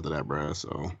 rounds after that, bro.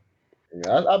 So.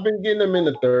 Yeah, I've been getting him in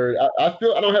the 3rd. I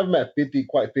don't have him at 50,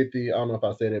 quite 50. I don't know if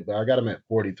I said it, but I got him at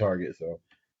 40 targets. So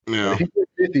yeah, if he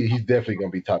gets 50, he's definitely gonna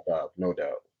be top 5, no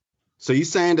doubt. So you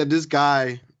saying that this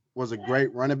guy was a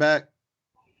great running back,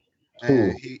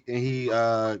 and he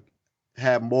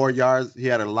had more yards. He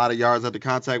had a lot of yards at the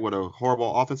contact with a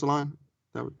horrible offensive line.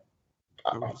 I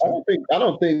don't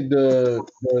think the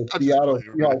Seattle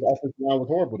Seahawks offensive line was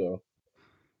horrible though.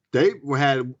 They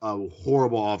had a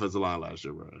horrible offensive line last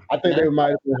year, bro. I think they might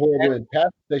have been horrible in pass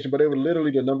protection, but they were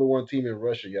literally the number 1 team in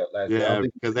Russia last year. Yeah,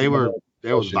 because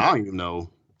there was volume though.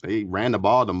 They ran the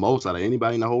ball the most out of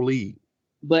anybody in the whole league.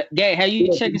 But Gay, how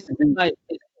you checking? Like,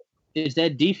 is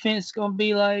that defense gonna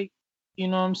be like? You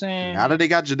know what I'm saying? Now that they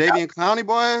got Jadeveon Clowney,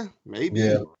 boy, maybe.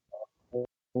 Yeah.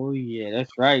 Oh yeah,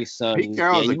 that's right. So Pete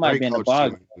Carroll's a great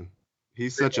coach.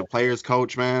 He's such a player's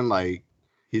coach, man. Like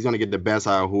he's gonna get the best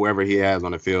out of whoever he has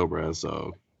on the field, bro.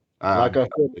 So, like I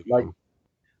said,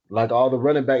 like all the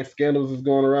running back scandals is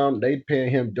going around, they paying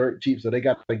him dirt cheap, so they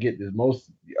got to get the most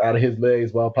out of his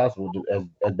legs while possible.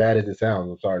 As bad as it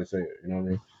sounds, I'm sorry to say it. You know what I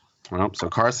mean? Well, so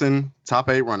Carson, top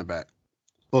 8 running back.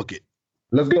 Book it.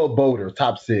 Let's go Boulder,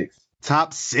 top 6.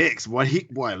 Top 6.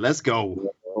 Let's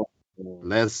go.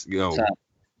 Let's go. Top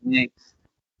 6.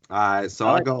 All right, so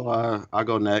I'll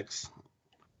go next.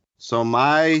 So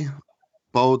my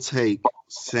bold take,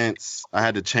 since I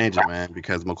had to change it, man,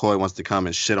 because McCoy wants to come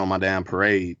and shit on my damn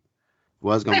parade,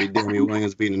 was gonna be Damian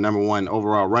Williams being the number 1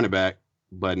 overall running back.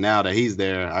 But now that he's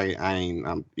there,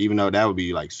 I'm even though that would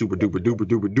be like super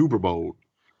duper bold.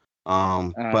 But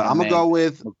I'm gonna go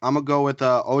with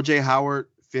OJ Howard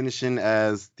finishing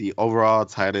as the overall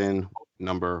tight end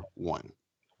number 1.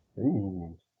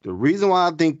 Ooh. The reason why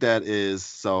I think that is,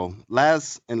 so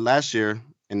last year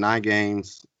in 9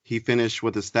 games, he finished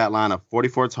with a stat line of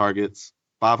 44 targets,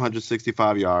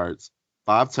 565 yards,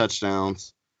 5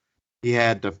 touchdowns. He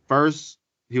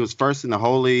was first in the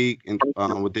whole league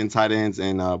within tight ends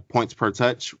in points per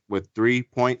touch with 3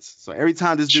 points. So every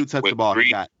time this dude touched the ball, he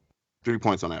got 3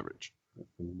 points on average.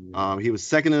 He was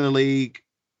second in the league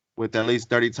with at least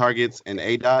 30 targets and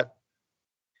ADOT.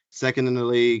 Second in the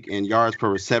league in yards per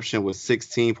reception with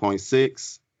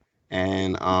 16.6.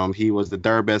 And he was the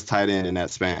 3rd best tight end in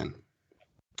that span.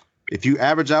 If you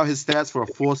average out his stats for a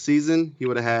full season, he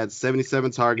would have had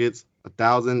 77 targets,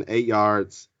 1,008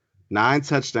 yards, 9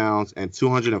 touchdowns, and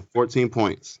 214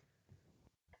 points.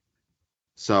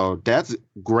 So that's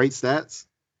great stats.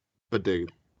 But the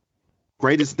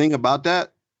greatest thing about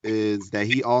that is that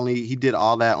he did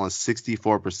all that on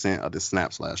 64% of the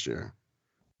snaps last year.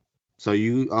 So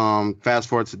you fast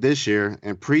forward to this year,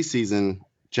 in preseason,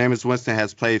 Jameis Winston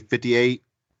has played 58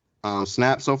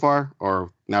 snaps so far,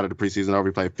 or now that the preseason over,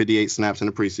 he played 58 snaps in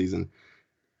the preseason.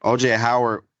 OJ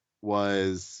Howard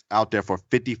was out there for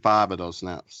 55 of those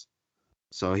snaps.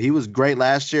 So he was great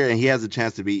last year, and he has a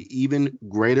chance to be even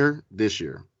greater this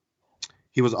year.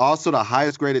 He was also the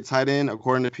highest graded tight end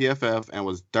according to PFF and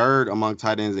was 3rd among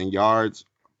tight ends in yards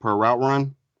per route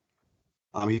run.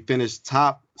 He finished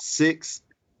top 6.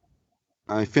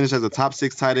 He finished as a top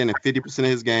 6 tight end in 50% of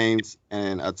his games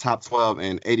and a top 12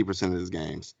 in 80% of his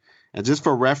games. And just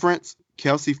for reference,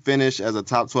 Kelsey finished as a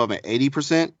top 12 in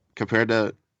 80% compared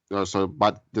to, so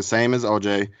about the same as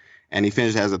OJ, and he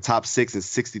finished as a top 6 in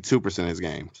 62% of his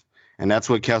games. And that's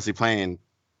with Kelsey playing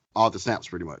all the snaps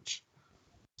pretty much.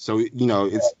 So,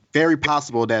 it's very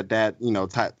possible that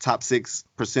top 6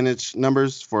 percentage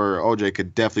numbers for OJ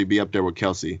could definitely be up there with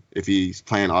Kelsey if he's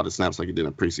playing all the snaps like he did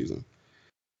in preseason.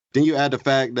 Then you add the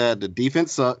fact that the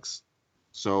defense sucks,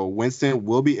 so Winston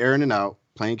will be airing it out,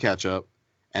 playing catch up,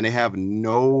 and they have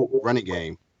no running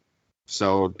game.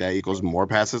 So that equals more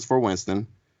passes for Winston.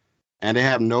 And they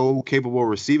have no capable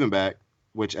receiving back,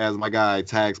 which, as my guy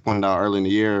Tags pointed out early in the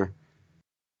year,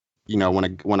 you know,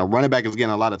 when a running back is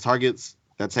getting a lot of targets,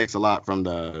 that takes a lot from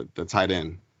the tight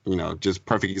end. You know, just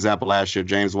perfect example last year,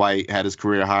 James White had his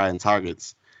career high in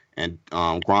targets, and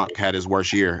Gronk had his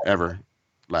worst year ever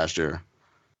last year.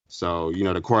 So, you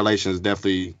know, the correlation is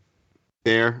definitely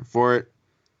there for it.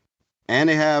 And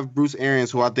they have Bruce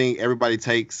Arians, who I think everybody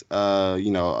takes,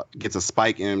 you know, gets a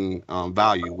spike in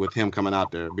value with him coming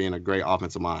out there being a great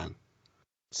offensive mind.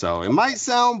 So it might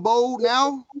sound bold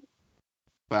now,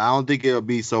 but I don't think it'll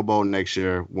be so bold next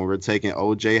year when we're taking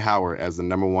O.J. Howard as the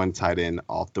number 1 tight end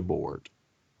off the board.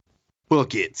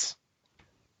 Book it.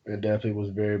 It definitely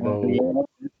was very bold.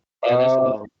 Yeah, that's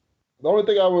The only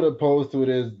thing I would oppose to it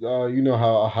is, you know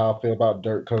how I feel about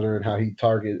Dirk Cutter and how he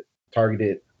targeted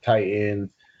tight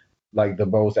ends like the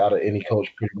most out of any coach,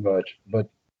 pretty much. But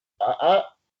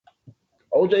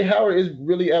OJ Howard is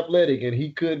really athletic, and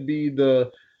he could be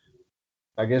the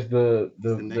next tight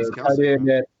Kelsey, end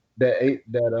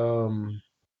that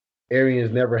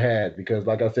Arians never had, because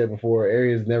like I said before,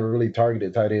 Arians never really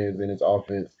targeted tight ends in his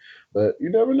offense. But you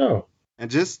never know.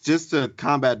 And just to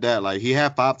combat that, like he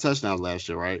had 5 touchdowns last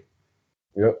year, right?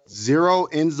 Yep. 0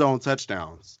 end zone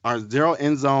touchdowns or 0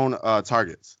 end zone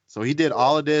targets. So he did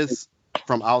all of this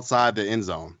from outside the end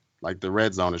zone, like the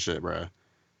red zone and shit, bro.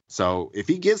 So if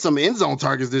he gets some end zone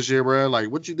targets this year, bro, like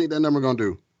what you think that number gonna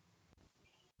do?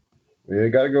 Yeah,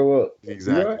 got to go up.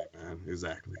 Exactly, man.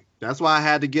 Exactly. That's why I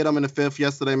had to get him in the 5th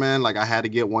yesterday, man. Like I had to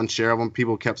get 1 share of them.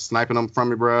 People kept sniping them from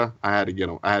me, bro. I had to get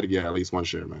them. I had to get at least 1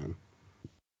 share, man.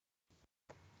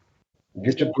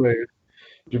 Get your players.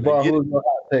 Jabbar, who's your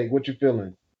hot take? What you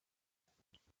feeling?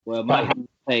 Well, my hot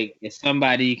take is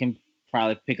somebody you can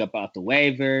probably pick up off the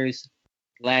waivers.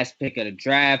 Last pick of the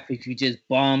draft. If you just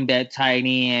bomb that tight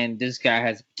end, this guy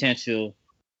has potential.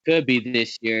 Could be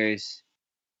this year's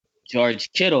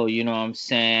George Kittle, you know what I'm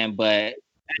saying? But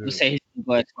you say he's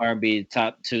going to be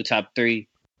top 2, top 3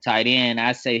 tight end.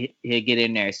 I say he'll get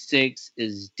in there. 6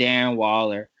 is Darren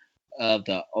Waller of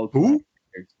the Oakland.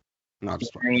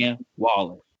 Darren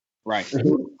Waller. Right.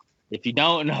 If you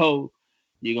don't know,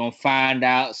 you're going to find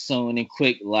out soon and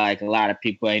quick, like a lot of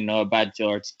people ain't know about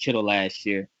George Kittle last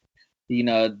year. You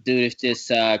know, dude is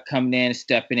just coming in and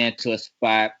stepping into a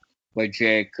spot where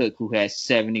Jared Cook, who had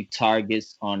 70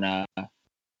 targets on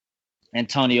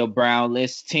Antonio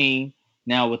Brown-less team.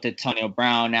 Now with Antonio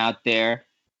Brown out there,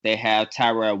 they have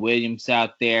Tyrell Williams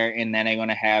out there, and then they're going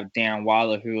to have Darren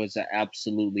Waller, who is an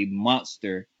absolutely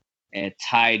monster at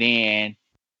tight end.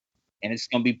 And it's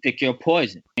going to be pick your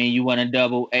poison. And you want to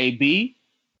double AB,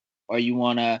 or you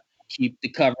want to keep the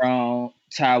cover on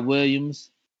Ty Williams,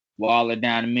 Waller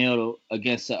down the middle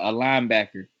against a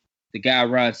linebacker. The guy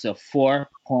runs a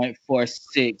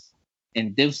 4.46,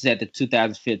 and this was at the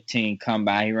 2015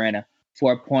 combine. He ran a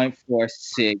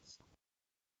 4.46.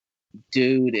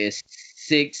 Dude is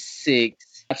 6'6",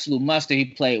 absolute monster. He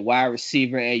played wide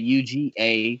receiver at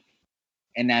UGA,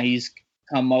 and now he's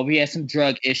come over. He had some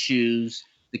drug issues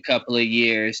a couple of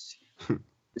years.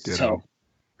 So,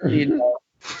 you know.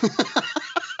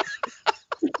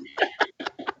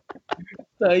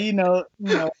 So, you know,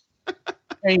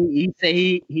 he said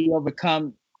he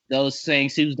overcome those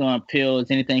things. He was doing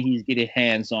pills, anything he's getting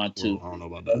hands on to. I don't know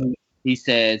about that. He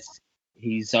says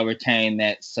he's overcame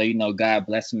that. So, you know, God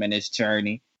bless him in his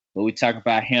journey. But we talk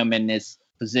about him in this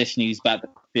position he's about to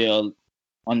fill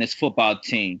on this football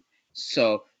team.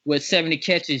 So with 70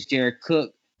 catches, Jared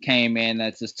Cook came in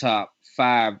as his top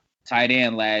 5 tight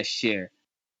end last year.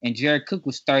 And Jared Cook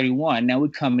was 31. Now we're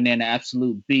coming in an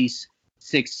absolute beast,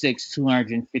 6'6",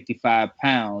 255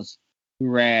 pounds, who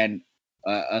ran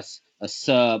a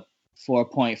sub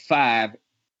 4.5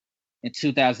 in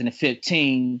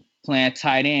 2015, playing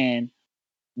tight end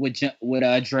with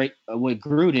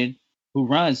Gruden, who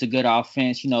runs a good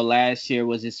offense. You know, last year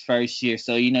was his first year,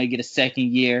 so you know you get a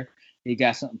second year. He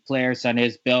got some players on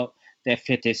his belt that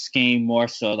fit his scheme more,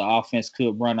 so the offense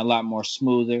could run a lot more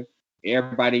smoother.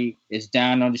 Everybody is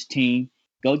down on this team.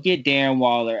 Go get Darren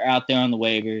Waller out there on the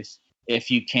waivers if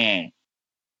you can,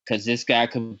 because this guy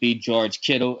could be George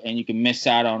Kittle, and you can miss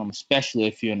out on him, especially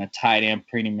if you're in a tight end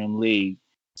premium league.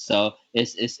 So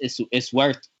it's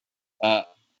worth a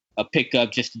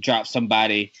pickup just to drop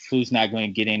somebody who's not going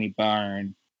to get any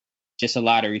burn. Just a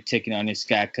lottery ticket on this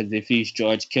guy, because if he's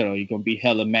George Kittle, you're going to be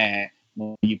hella mad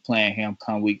when you playing him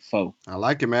come week 4. I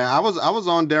like it, man. I was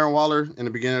on Darren Waller in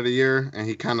the beginning of the year, and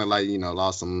he kind of like, you know,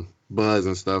 lost some buzz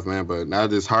and stuff, man. But now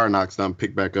this Hard Knocks done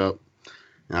picked back up,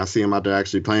 and I see him out there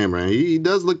actually playing, man. He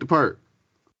does look the part.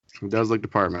 He does look the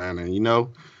part, man. And, you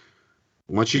know,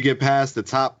 once you get past the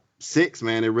top 6,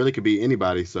 man, it really could be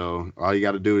anybody. So all you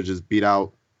got to do is just beat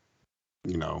out,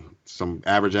 you know, some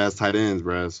average-ass tight ends,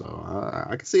 bro. So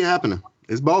I can see it happening.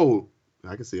 It's bold.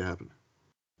 I can see it happening.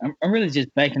 I'm really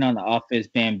just banking on the offense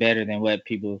being better than what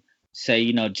people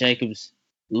say. Jacobs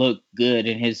looked good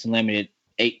in his limited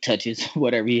 8 touches,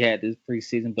 whatever he had this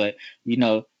preseason, but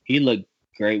he looked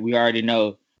great. We already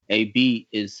know AB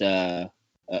is a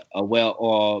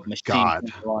well-oiled machine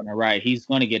God. on the right. He's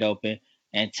going to get open,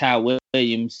 and Ty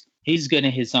Williams, he's good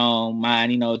in his own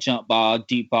mind. Jump ball,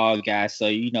 deep ball guy. So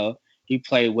he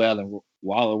played well, and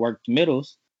Waller worked the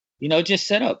middles. Just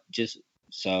set up, just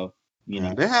so.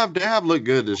 They have looked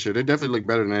good this year. They definitely look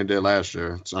better than they did last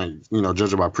year. So,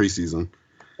 judging by preseason.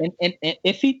 And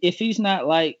if he's not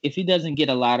if he doesn't get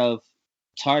a lot of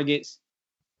targets,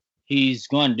 he's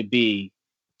going to be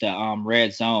the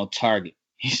red zone target.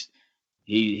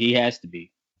 He has to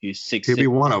be. He's 6'6". He'll be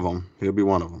one of them.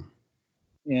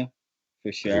 Yeah,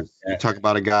 for sure. You talk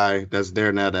about a guy that's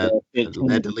there now that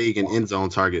led the league in end zone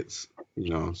targets.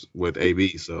 With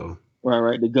AB. So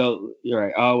right to go. You're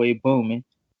right. Always booming.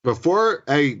 Before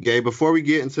we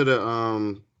get into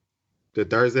the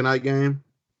Thursday night game,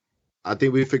 I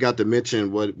think we forgot to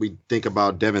mention what we think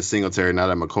about Devin Singletary now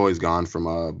that McCoy's gone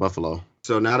from Buffalo.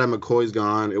 So now that McCoy's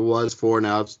gone, it was 4,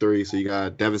 now it's 3. So you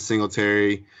got Devin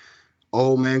Singletary,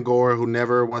 Old Man Gore, who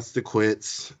never wants to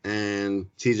quit, and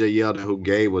TJ Yeldon, who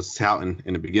Gabe was touting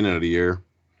in the beginning of the year.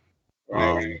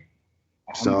 Right.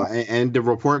 So and the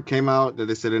report came out that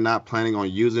they said they're not planning on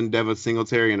using Devin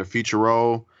Singletary in a future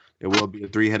role. It will be a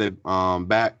 3-headed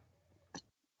back.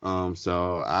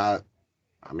 So I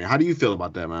mean, how do you feel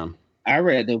about that, man? I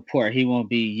read the report. He won't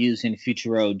be used in the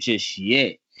future role just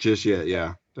yet. Just yet,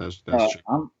 yeah. That's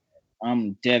true.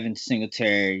 I'm Devin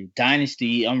Singletary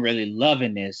Dynasty. I'm really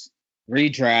loving this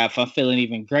redraft. I'm feeling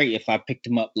even great if I picked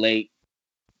him up late.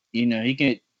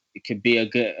 It could be a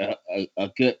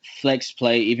good flex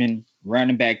play, even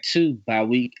running back 2 by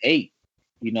week 8.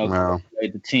 Wow.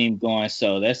 The team going.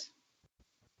 So this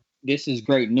is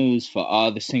great news for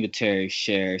all the Singletary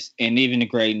shares, and even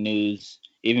better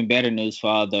news for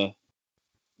all the.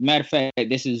 Matter of fact,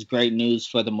 this is great news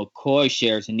for the McCoy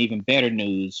shares, and even better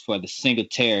news for the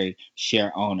Singletary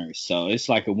share owners. So it's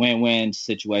like a win-win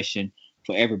situation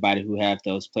for everybody who have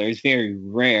those players. Very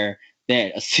rare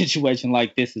that a situation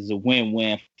like this is a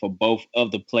win-win for both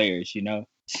of the players.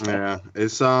 So. Yeah,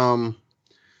 it's you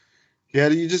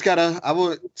just gotta. I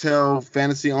would tell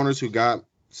fantasy owners who got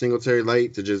Singletary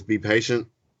late to just be patient,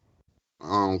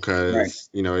 because right.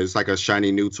 It's like a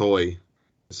shiny new toy.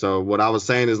 So what I was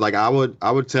saying is, like, I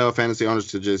would tell fantasy owners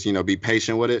to just be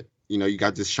patient with it. You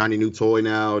got this shiny new toy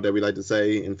now that we like to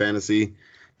say in fantasy.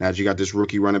 Now that you got this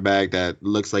rookie running back that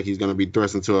looks like he's going to be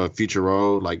thrust into a future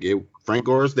role. Like Frank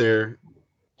Gore's there,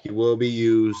 he will be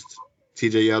used.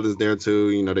 TJ Yeldon's there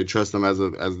too. They trust him as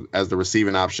the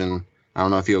receiving option. I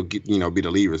don't know if he'll get, be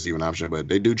the lead receiving option, but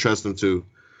they do trust him too.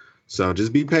 So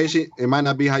just be patient. It might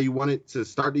not be how you want it to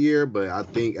start the year, but I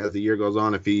think as the year goes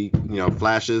on, if he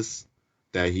flashes,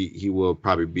 that he will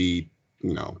probably be,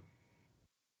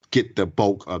 get the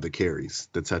bulk of the carries,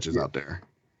 the touches out there.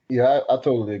 Yeah, I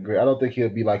totally agree. I don't think he'll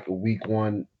be like a week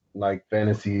 1 like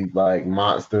fantasy like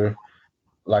monster,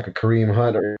 like a Kareem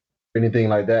Hunt or anything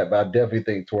like that. But I definitely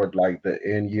think toward like the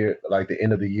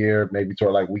end of the year, maybe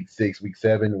toward like week 6, week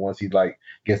 7, once he like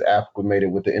gets acclimated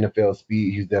with the NFL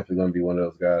speed, he's definitely going to be one of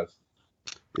those guys.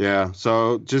 Yeah.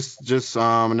 So just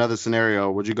another scenario.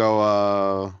 Would you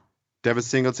go Devin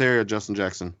Singletary or Justin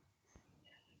Jackson?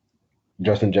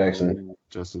 Justin Jackson.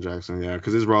 Yeah,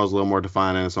 because his role is a little more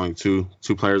defined, and it's only two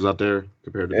players out there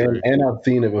compared to 3. And I've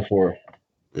seen it before.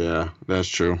 Yeah, that's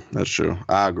true.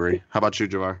 I agree. How about you,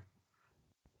 Javar?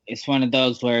 It's one of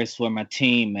those where it's where my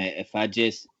team, if I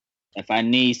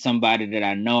need somebody that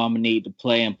I know I'm gonna need to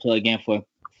play and plug in for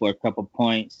a couple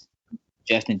points,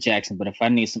 Justin Jackson. But if I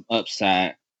need some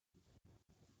upside,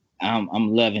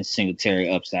 I'm loving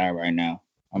Singletary upside right now.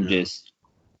 I'm just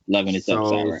loving his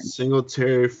upside right now.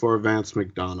 Singletary for Vance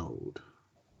McDonald.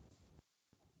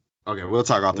 Okay, we'll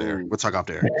talk off the air.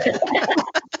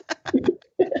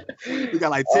 We got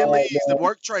like 10 leagues to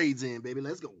work trades in, baby.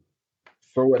 Let's go.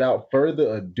 So without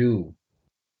further ado,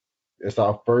 it's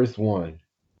our first one.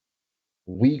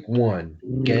 Week 1,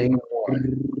 game 1.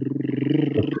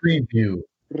 The preview.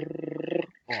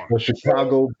 The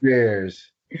Chicago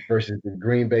Bears versus the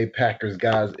Green Bay Packers.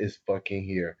 Guys, it's fucking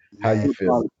here. How you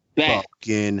feel?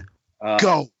 Fucking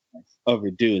go.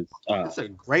 Overdue. It's a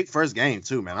great first game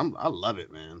too, man. I love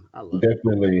it, man. I love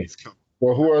Definitely. it.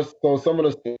 So some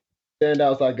of the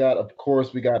standouts I got, of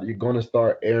course, you're going to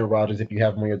start Aaron Rodgers if you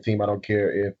have him on your team. I don't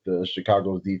care if the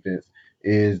Chicago's defense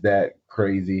is that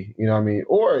crazy, you know what I mean?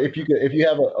 Or if you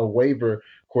have a waiver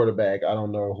quarterback, I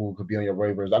don't know who could be on your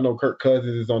waivers. I know Kirk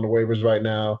Cousins is on the waivers right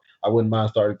now. I wouldn't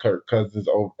mind starting Kirk Cousins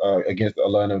against the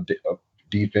Atlanta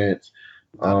defense.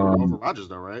 Over Rodgers,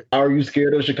 though, right? Are you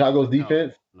scared of Chicago's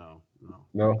defense? No.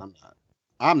 No.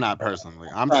 I'm not personally.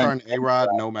 I'm starting A-Rod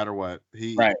no matter what.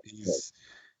 He's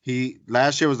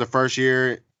last year was the first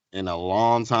year in a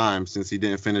long time since he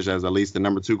didn't finish as at least the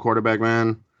number 2 quarterback,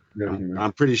 man.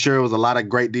 I'm pretty sure it was a lot of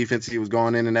great defense he was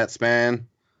going in that span.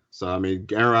 So, I mean,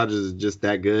 Aaron Rodgers is just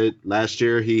that good. Last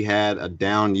year, he had a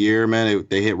down year, man.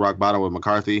 They hit rock bottom with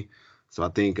McCarthy. So, I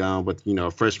think with,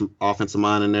 a fresh offensive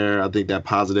mind in there, I think that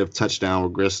positive touchdown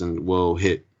regression will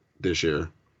hit this year.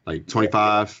 Like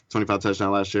 25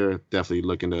 touchdown last year. Definitely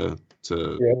looking to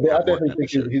I definitely think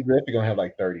he's definitely going to have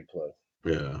like 30 plus.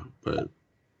 Yeah, but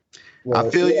I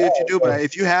feel you if you do. But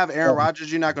if you have Aaron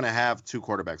Rodgers, you're not going to have 2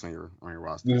 quarterbacks on your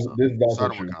roster. This is also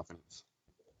start true. With confidence.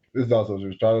 This is also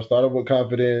true. Start with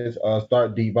confidence.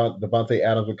 Start Devontae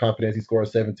Adams with confidence. He scored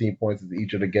 17 points in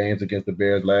each of the games against the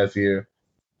Bears last year.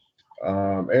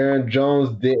 Aaron Jones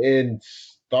didn't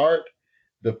start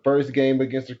the first game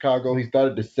against Chicago. He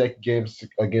started the second game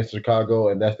against Chicago,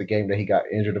 and that's the game that he got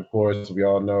injured, of course, we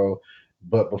all know.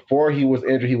 But before he was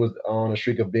injured, he was on a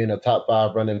streak of being a top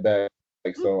 5 running back.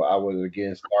 So I would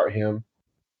again start him.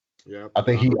 Yeah,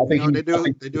 they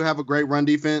do have a great run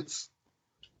defense,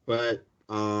 but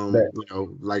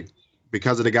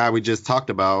because of the guy we just talked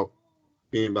about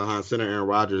being behind center, Aaron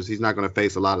Rodgers, he's not going to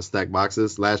face a lot of stacked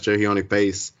boxes. Last year, he only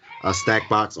faced a stack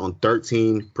box on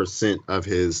 13% of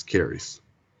his carries.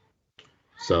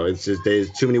 So it's just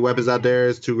there's too many weapons out there.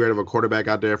 It's too great of a quarterback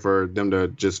out there for them to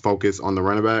just focus on the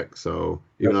running back. So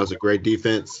even though it's a great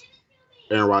defense,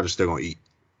 Aaron Rodgers still gonna eat.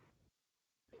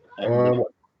 I'm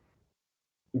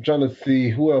trying to see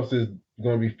who else is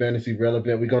going to be fantasy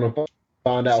relevant. We're going to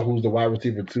find out who's the wide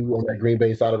receiver 2 on that Green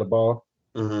Bay side of the ball.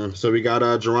 Mm-hmm. So we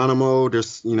got Geronimo.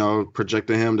 Just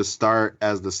projecting him to start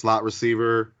as the slot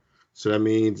receiver. So that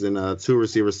means in a 2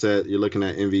 receiver set, you're looking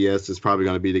at MVS is probably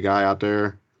going to be the guy out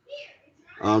there.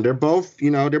 They're both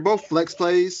flex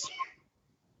plays.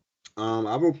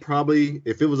 I would probably,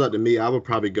 if it was up to me, I would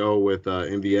probably go with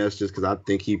MVS just because I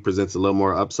think he presents a little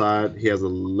more upside. He has a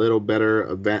little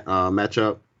better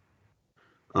matchup,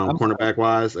 cornerback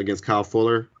wise, against Kyle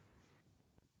Fuller.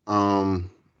 But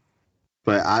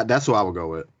that's who I would go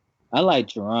with. I like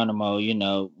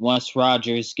Geronimo. Once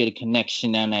Rodgers get a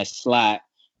connection on that slot,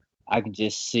 I can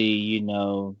just see,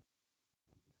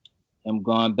 him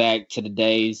going back to the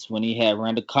days when he had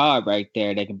Randall Cobb right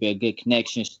there. That can be a good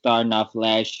connection. Starting off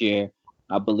last year,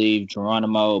 I believe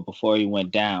Geronimo, before he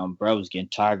went down, bro was getting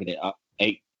targeted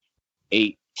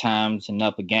eight times and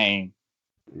up a game.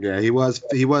 Yeah, he was.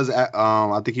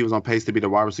 I think he was on pace to be the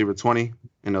wide receiver 20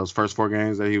 in those first 4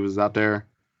 games that he was out there.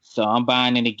 So I'm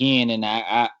buying it again, and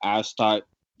I'll start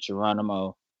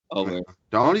Geronimo over.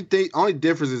 The only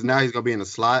difference is now he's gonna be in the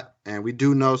slot, and we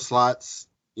do know slots,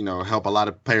 help a lot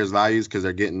of players' values because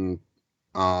they're getting,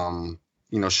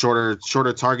 shorter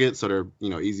targets, so they're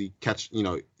easy catch,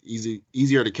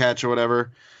 easier to catch or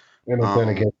whatever. And then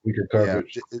against weaker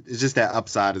coverage. Yeah, it's just that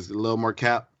upside is a little more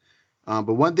cap.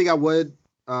 But one thing I would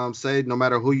say, no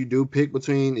matter who you do pick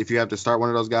between, if you have to start one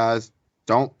of those guys,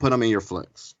 don't put them in your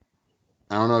flex.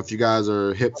 I don't know if you guys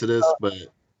are hip to this, but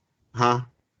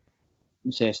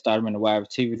You said start him in the wide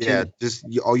receiver too? Yeah,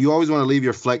 you always want to leave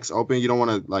your flex open. You don't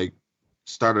want to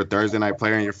start a Thursday night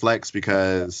player in your flex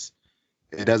because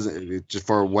it doesn't, just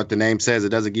for what the name says, it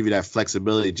doesn't give you that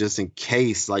flexibility just in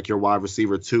case your wide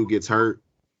receiver 2 gets hurt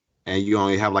and you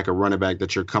only have a running back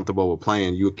that you're comfortable with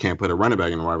playing. You can't put a running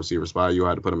back in the wide receiver spot. You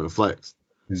have to put him in the flex.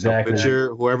 Exactly.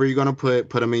 So whoever you're going to put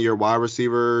them in your wide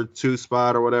receiver 2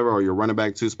 spot or whatever, or your running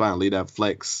back 2 spot, and leave that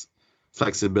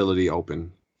flexibility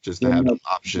open just to have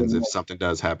options if something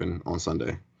does happen on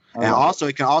Sunday. And also,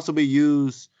 it can also be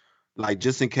used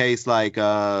just in case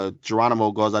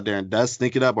Geronimo goes out there and does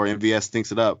stink it up, or MVS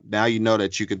stinks it up. Now you know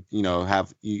that you could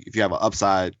if you have an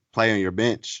upside play on your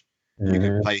bench, you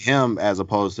can play him as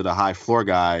opposed to the high floor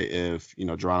guy if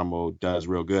Geronimo does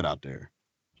real good out there.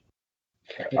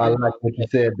 I like what you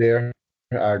said there.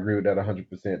 I agree with that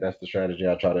 100%. That's the strategy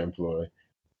I try to employ.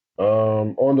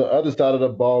 On the other side of the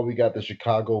ball, we got the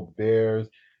Chicago Bears.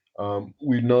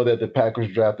 We know that the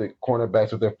Packers drafted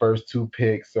cornerbacks with their first 2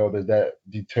 picks. So does that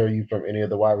deter you from any of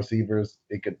the wide receivers?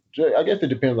 I guess it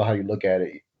depends on how you look at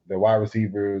it. The wide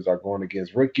receivers are going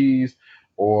against rookies,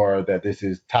 or that this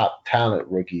is top talent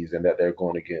rookies and that they're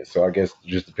going against. So I guess it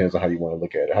just depends on how you want to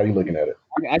look at it. How are you looking at it?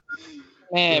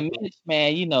 Mitch,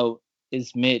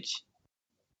 it's Mitch.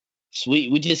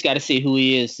 Sweet. We just got to see who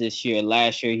he is this year.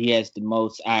 Last year, he has the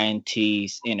most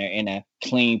INTs in a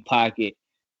clean pocket.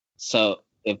 So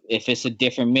if it's a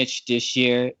different Mitch this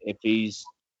year, if he's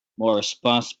more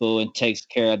responsible and takes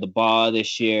care of the ball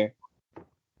this year,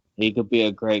 he could be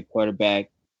a great quarterback.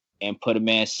 and put him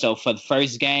in. So for the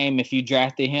first game, if you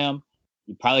drafted him,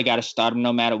 you probably got to start him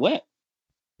no matter what.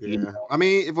 Yeah. I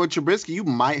mean, if with Trubisky, you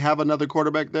might have another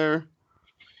quarterback there.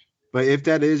 But if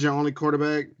that is your only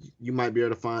quarterback, you might be able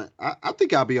to find. I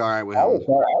think I'll be all right with him.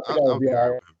 I think I'll be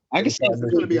all right. I can see it's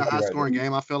going to be a high-scoring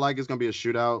game. I feel like it's going to be a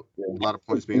shootout. Yeah. A lot of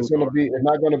points being scored. It's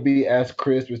not going to be as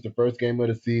crisp as the first game of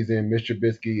the season. Mr.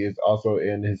 Trubisky is also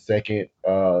in his second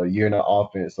year in the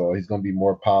offense, so he's going to be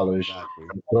more polished. Exactly.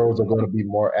 The throws are going to be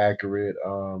more accurate.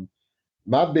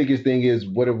 My biggest thing is,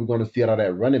 what are we going to see out of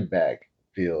that running back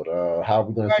field? How are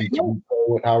we going to see Tariq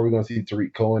Cohen? How are we going to see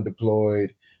Tariq Cohen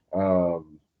deployed?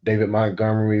 David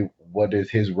Montgomery, what is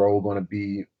his role going to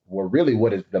be? Well, really,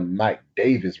 what is the Mike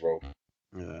Davis role?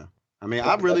 Yeah. I mean,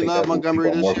 I really love Montgomery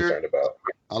this year.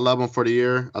 I love him for the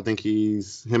year. I think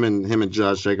him and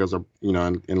Josh Jacobs are,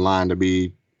 in line to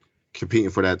be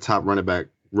competing for that top running back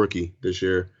rookie this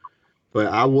year. But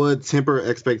I would temper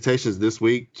expectations this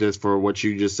week just for what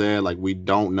you just said. Like, we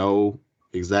don't know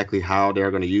exactly how they're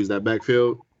going to use that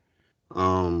backfield.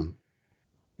 We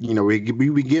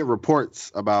get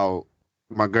reports about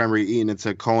Montgomery eating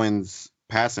into Cohen's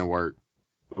passing work,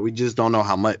 but we just don't know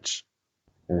how much.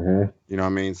 Mm-hmm. You know what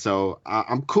I mean? So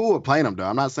I'm cool with playing him, though.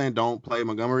 I'm not saying don't play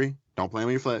Montgomery. Don't play him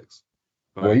in your flex.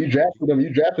 Well, you drafted him.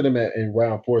 You drafted him in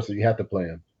round 4, so you have to play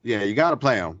him. Yeah, you got to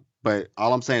play him. But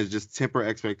all I'm saying is just temper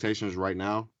expectations right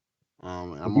now.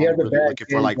 I'm really looking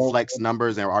for like flex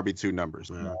numbers and RB2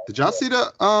 numbers, man. Did y'all see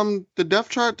the depth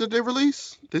chart that they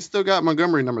released? They still got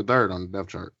Montgomery number 3rd on the depth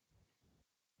chart.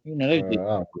 They do.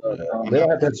 I'm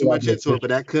not putting too much into it,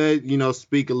 but that could,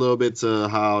 speak a little bit to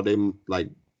how they like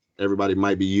everybody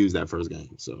might be used that first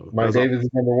game. So Mike Davis is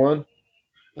number 1.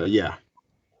 Yeah.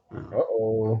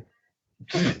 Uh-oh.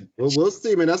 We'll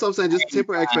see, man. That's what I'm saying. Just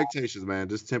temper expectations, man.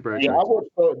 Just temper expectations. Yeah, I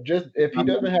would. Just if he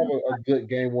doesn't have a good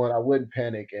game 1, I wouldn't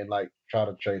panic and try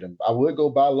to trade him. I would go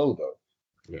buy low though.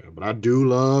 Yeah, but I do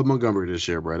love Montgomery this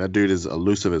year, bro. That dude is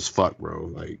elusive as fuck, bro.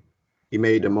 Like, he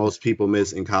made the most people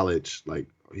miss in college. Like,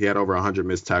 he had over 100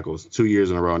 missed tackles 2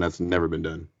 years in a row, and that's never been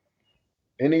done.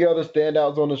 Any other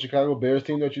standouts on the Chicago Bears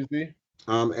team that you see?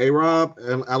 A-Rob,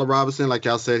 Allen Robinson, like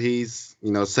y'all said, he's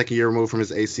second year removed from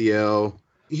his ACL.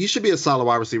 He should be a solid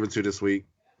wide receiver too this week.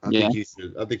 I think he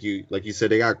should. I think like you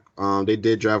said, they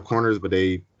did draft corners, but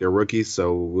they're rookies,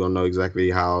 so we don't know exactly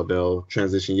how they'll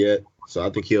transition yet. So I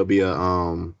think he'll be a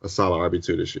solid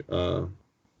RB2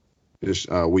 this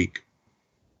week.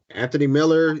 Anthony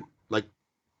Miller,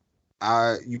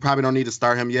 you probably don't need to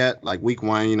start him yet. Like week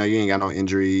 1, you ain't got no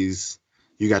injuries.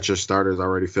 You got your starters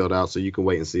already filled out, so you can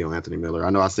wait and see on Anthony Miller. I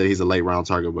know I said he's a late round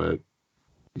target, but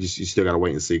you still got to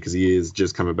wait and see because he is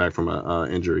just coming back from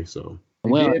an injury. So he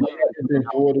been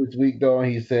full this week though,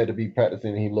 and he said to be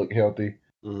practicing. He looked healthy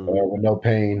with no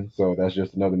pain. So that's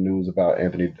just another news about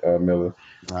Anthony Miller.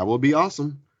 That will be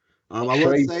awesome. I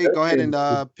would say go ahead and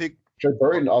pick. Trey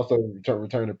Burton also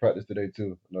returned to practice today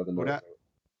too. Another note.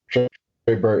 Trey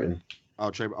Burton.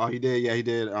 Oh, he did. Yeah, he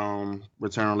did.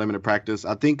 Return on limited practice.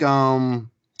 I think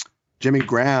Jimmy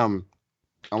Graham.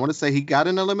 I want to say he got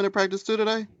into limited practice too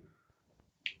today.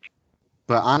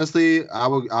 But honestly, I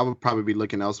would probably be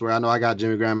looking elsewhere. I know I got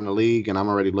Jimmy Graham in the league, and I'm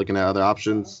already looking at other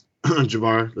options.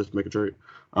 Ja'Marr, let's make a trade.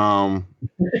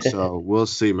 So we'll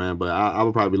see, man. But I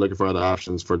would probably be looking for other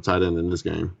options for tight end in this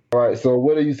game. All right. So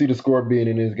what do you see the score being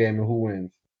in this game, and who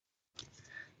wins?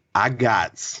 I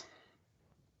got.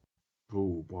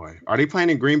 Oh boy, are they playing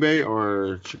in Green Bay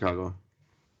or Chicago?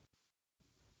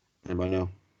 Anybody know?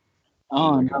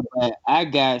 Oh no, but I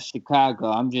got Chicago.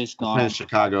 I'm just going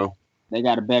Chicago. They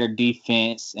got a better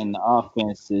defense, and the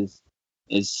offense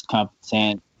is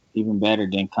competent, even better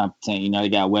than competent. They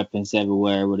got weapons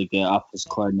everywhere with a good offense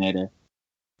coordinator.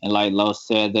 And like Lo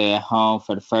said, they're at home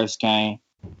for the first game.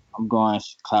 I'm going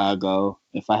Chicago.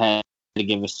 If I had to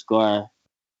give a score,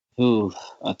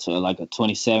 like a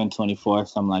 27-24,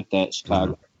 something like that,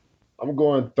 Chicago. I'm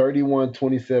going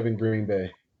 31-27 Green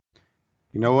Bay.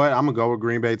 You know what? I'm gonna go with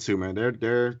Green Bay too, man.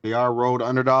 They are road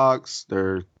underdogs.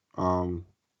 They're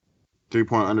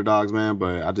 3-point underdogs, man.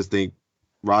 But I just think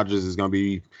Rodgers is gonna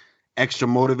be extra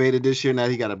motivated this year. Now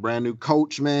he got a brand new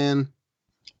coach, man.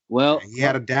 Well, he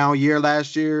had a down year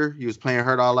last year. He was playing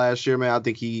hurt all last year, man. I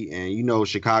think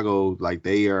Chicago, like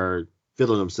they are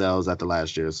feeling themselves after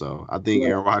last year. So I think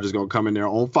Aaron Rodgers is gonna come in there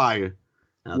on fire.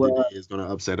 And I think he is gonna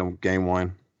upset them game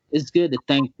 1. It's good to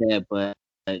think that, but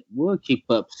we'll keep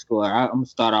up score. I'm gonna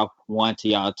start off 1 to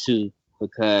y'all 2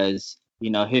 because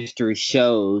history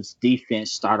shows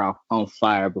defense start off on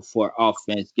fire before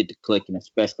offense get to clicking,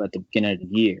 especially at the beginning of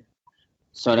the year.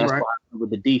 So that's why I'm with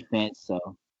the defense.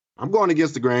 So I'm going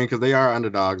against the grain because they are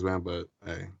underdogs, man. But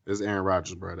hey, it's Aaron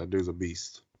Rodgers, bro. That dude's a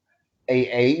beast.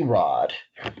 A Rod.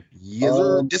 Yes,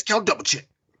 sir. Discount double check.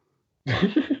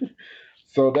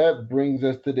 So that brings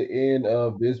us to the end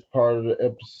of this part of the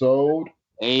episode.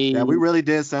 Yeah, we really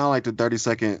did sound like the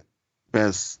 30-second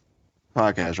best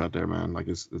podcast right there, man. Like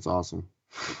it's awesome.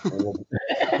 We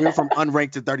went from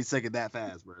unranked to 30-second that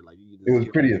fast, bro. Like it was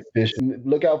pretty efficient.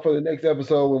 Look out for the next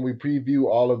episode when we preview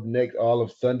all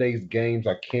of Sunday's games.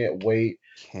 I can't wait.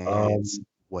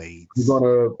 Wait.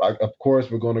 Of course,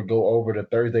 we're gonna go over the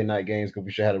Thursday night games because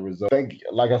we should have a result.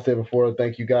 Like I said before,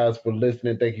 thank you guys for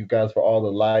listening. Thank you guys for all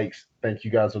the likes. Thank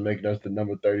you guys for making us the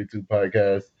number 32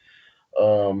 podcast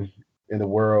in the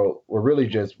world.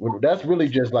 That's really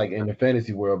just like in the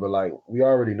fantasy world, but like we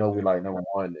already know we like number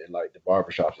one in like the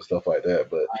barbershops and stuff like that.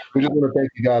 But we just want to thank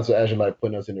you guys for actually like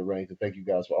putting us in the ranks, and thank you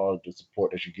guys for all the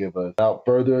support that you give us. Without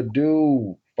further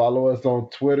ado, follow us on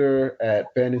Twitter at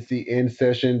Fantasy In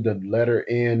Session, the letter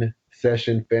N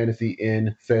session, Fantasy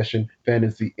In Session,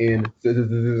 Fantasy In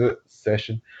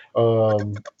Session.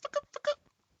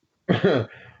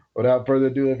 Without further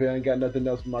ado, if I ain't got nothing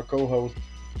else for my co-host,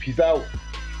 peace out.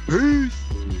 Peace.